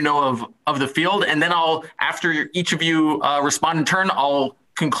 knowing what you know of the field? And then after each of you respond in turn, I'll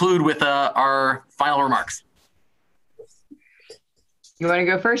conclude with our final remarks. You want to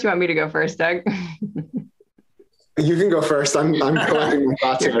go first? You want me to go first, Doug? You can go first. I'm collecting my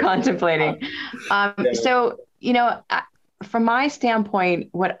thoughts. You're contemplating. So, from my standpoint,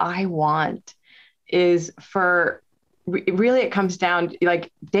 what I want is really it comes down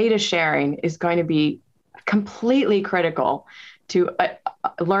like data sharing is going to be completely critical to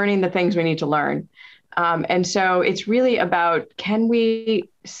learning the things we need to learn. And so it's really about, can we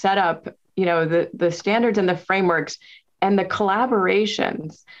set up, the standards and the frameworks and the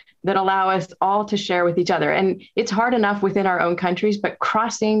collaborations that allow us all to share with each other. And it's hard enough within our own countries, but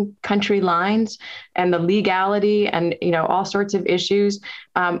crossing country lines and the legality and, all sorts of issues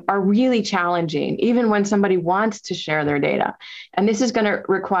are really challenging, even when somebody wants to share their data. And this is going to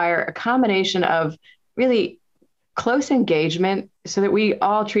require a combination of really close engagement so that we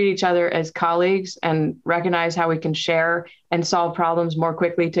all treat each other as colleagues and recognize how we can share and solve problems more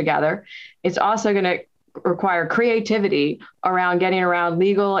quickly together. It's also going to require creativity around getting around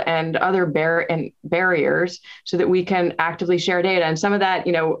legal and other barriers so that we can actively share data. And some of that,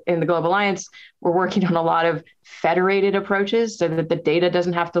 in the Global Alliance, we're working on a lot of federated approaches so that the data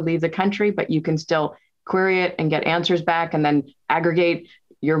doesn't have to leave the country, but you can still query it and get answers back and then aggregate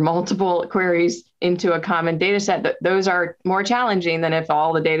your multiple queries into a common data set. Those are more challenging than if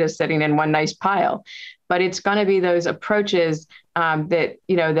all the data is sitting in one nice pile. But it's going to be those approaches that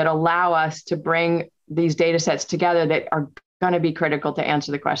allow us to bring these data sets together that are going to be critical to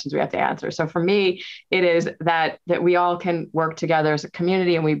answer the questions we have to answer. So for me, it is that we all can work together as a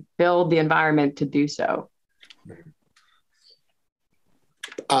community and we build the environment to do so.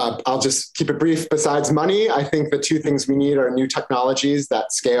 I'll just keep it brief. Besides money, I think the two things we need are new technologies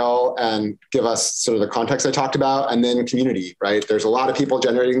that scale and give us sort of the context I talked about, and then community, right? There's a lot of people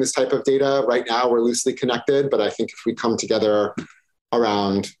generating this type of data. Right now, we're loosely connected, but I think if we come together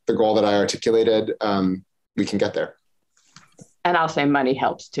around the goal that I articulated, we can get there. And I'll say money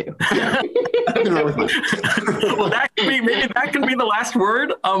helps too. Well, maybe that can be the last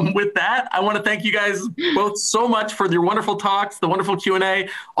word. With that, I want to thank you guys both so much for your wonderful talks, the wonderful Q&A.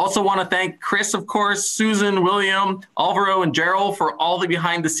 Also want to thank Chris, of course, Susan, William, Alvaro, and Gerald for all the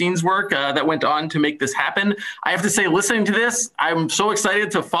behind the scenes work that went on to make this happen. I have to say, listening to this, I'm so excited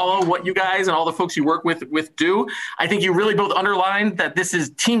to follow what you guys and all the folks you work with do. I think you really both underlined that this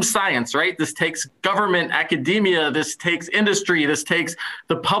is team science, right? This takes government, academia, this takes industry, this takes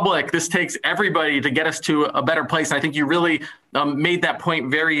the public, this takes everybody to get us to a better place. And I think you really made that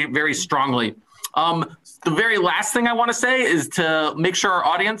point very, very strongly. The very last thing I want to say is to make sure our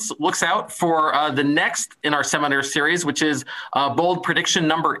audience looks out for the next in our seminar series, which is bold prediction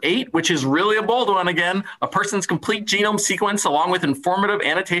number 8, which is really a bold one again. A person's complete genome sequence along with informative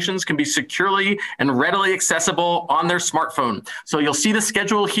annotations can be securely and readily accessible on their smartphone. So you'll see the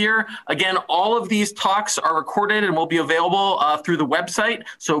schedule here. Again, all of these talks are recorded and will be available through the website.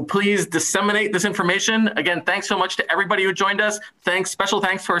 So please disseminate this information. Again, thanks so much to everybody who joined us. Special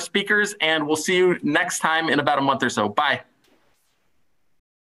thanks to our speakers, and we'll see you next time in about a month or so. Bye.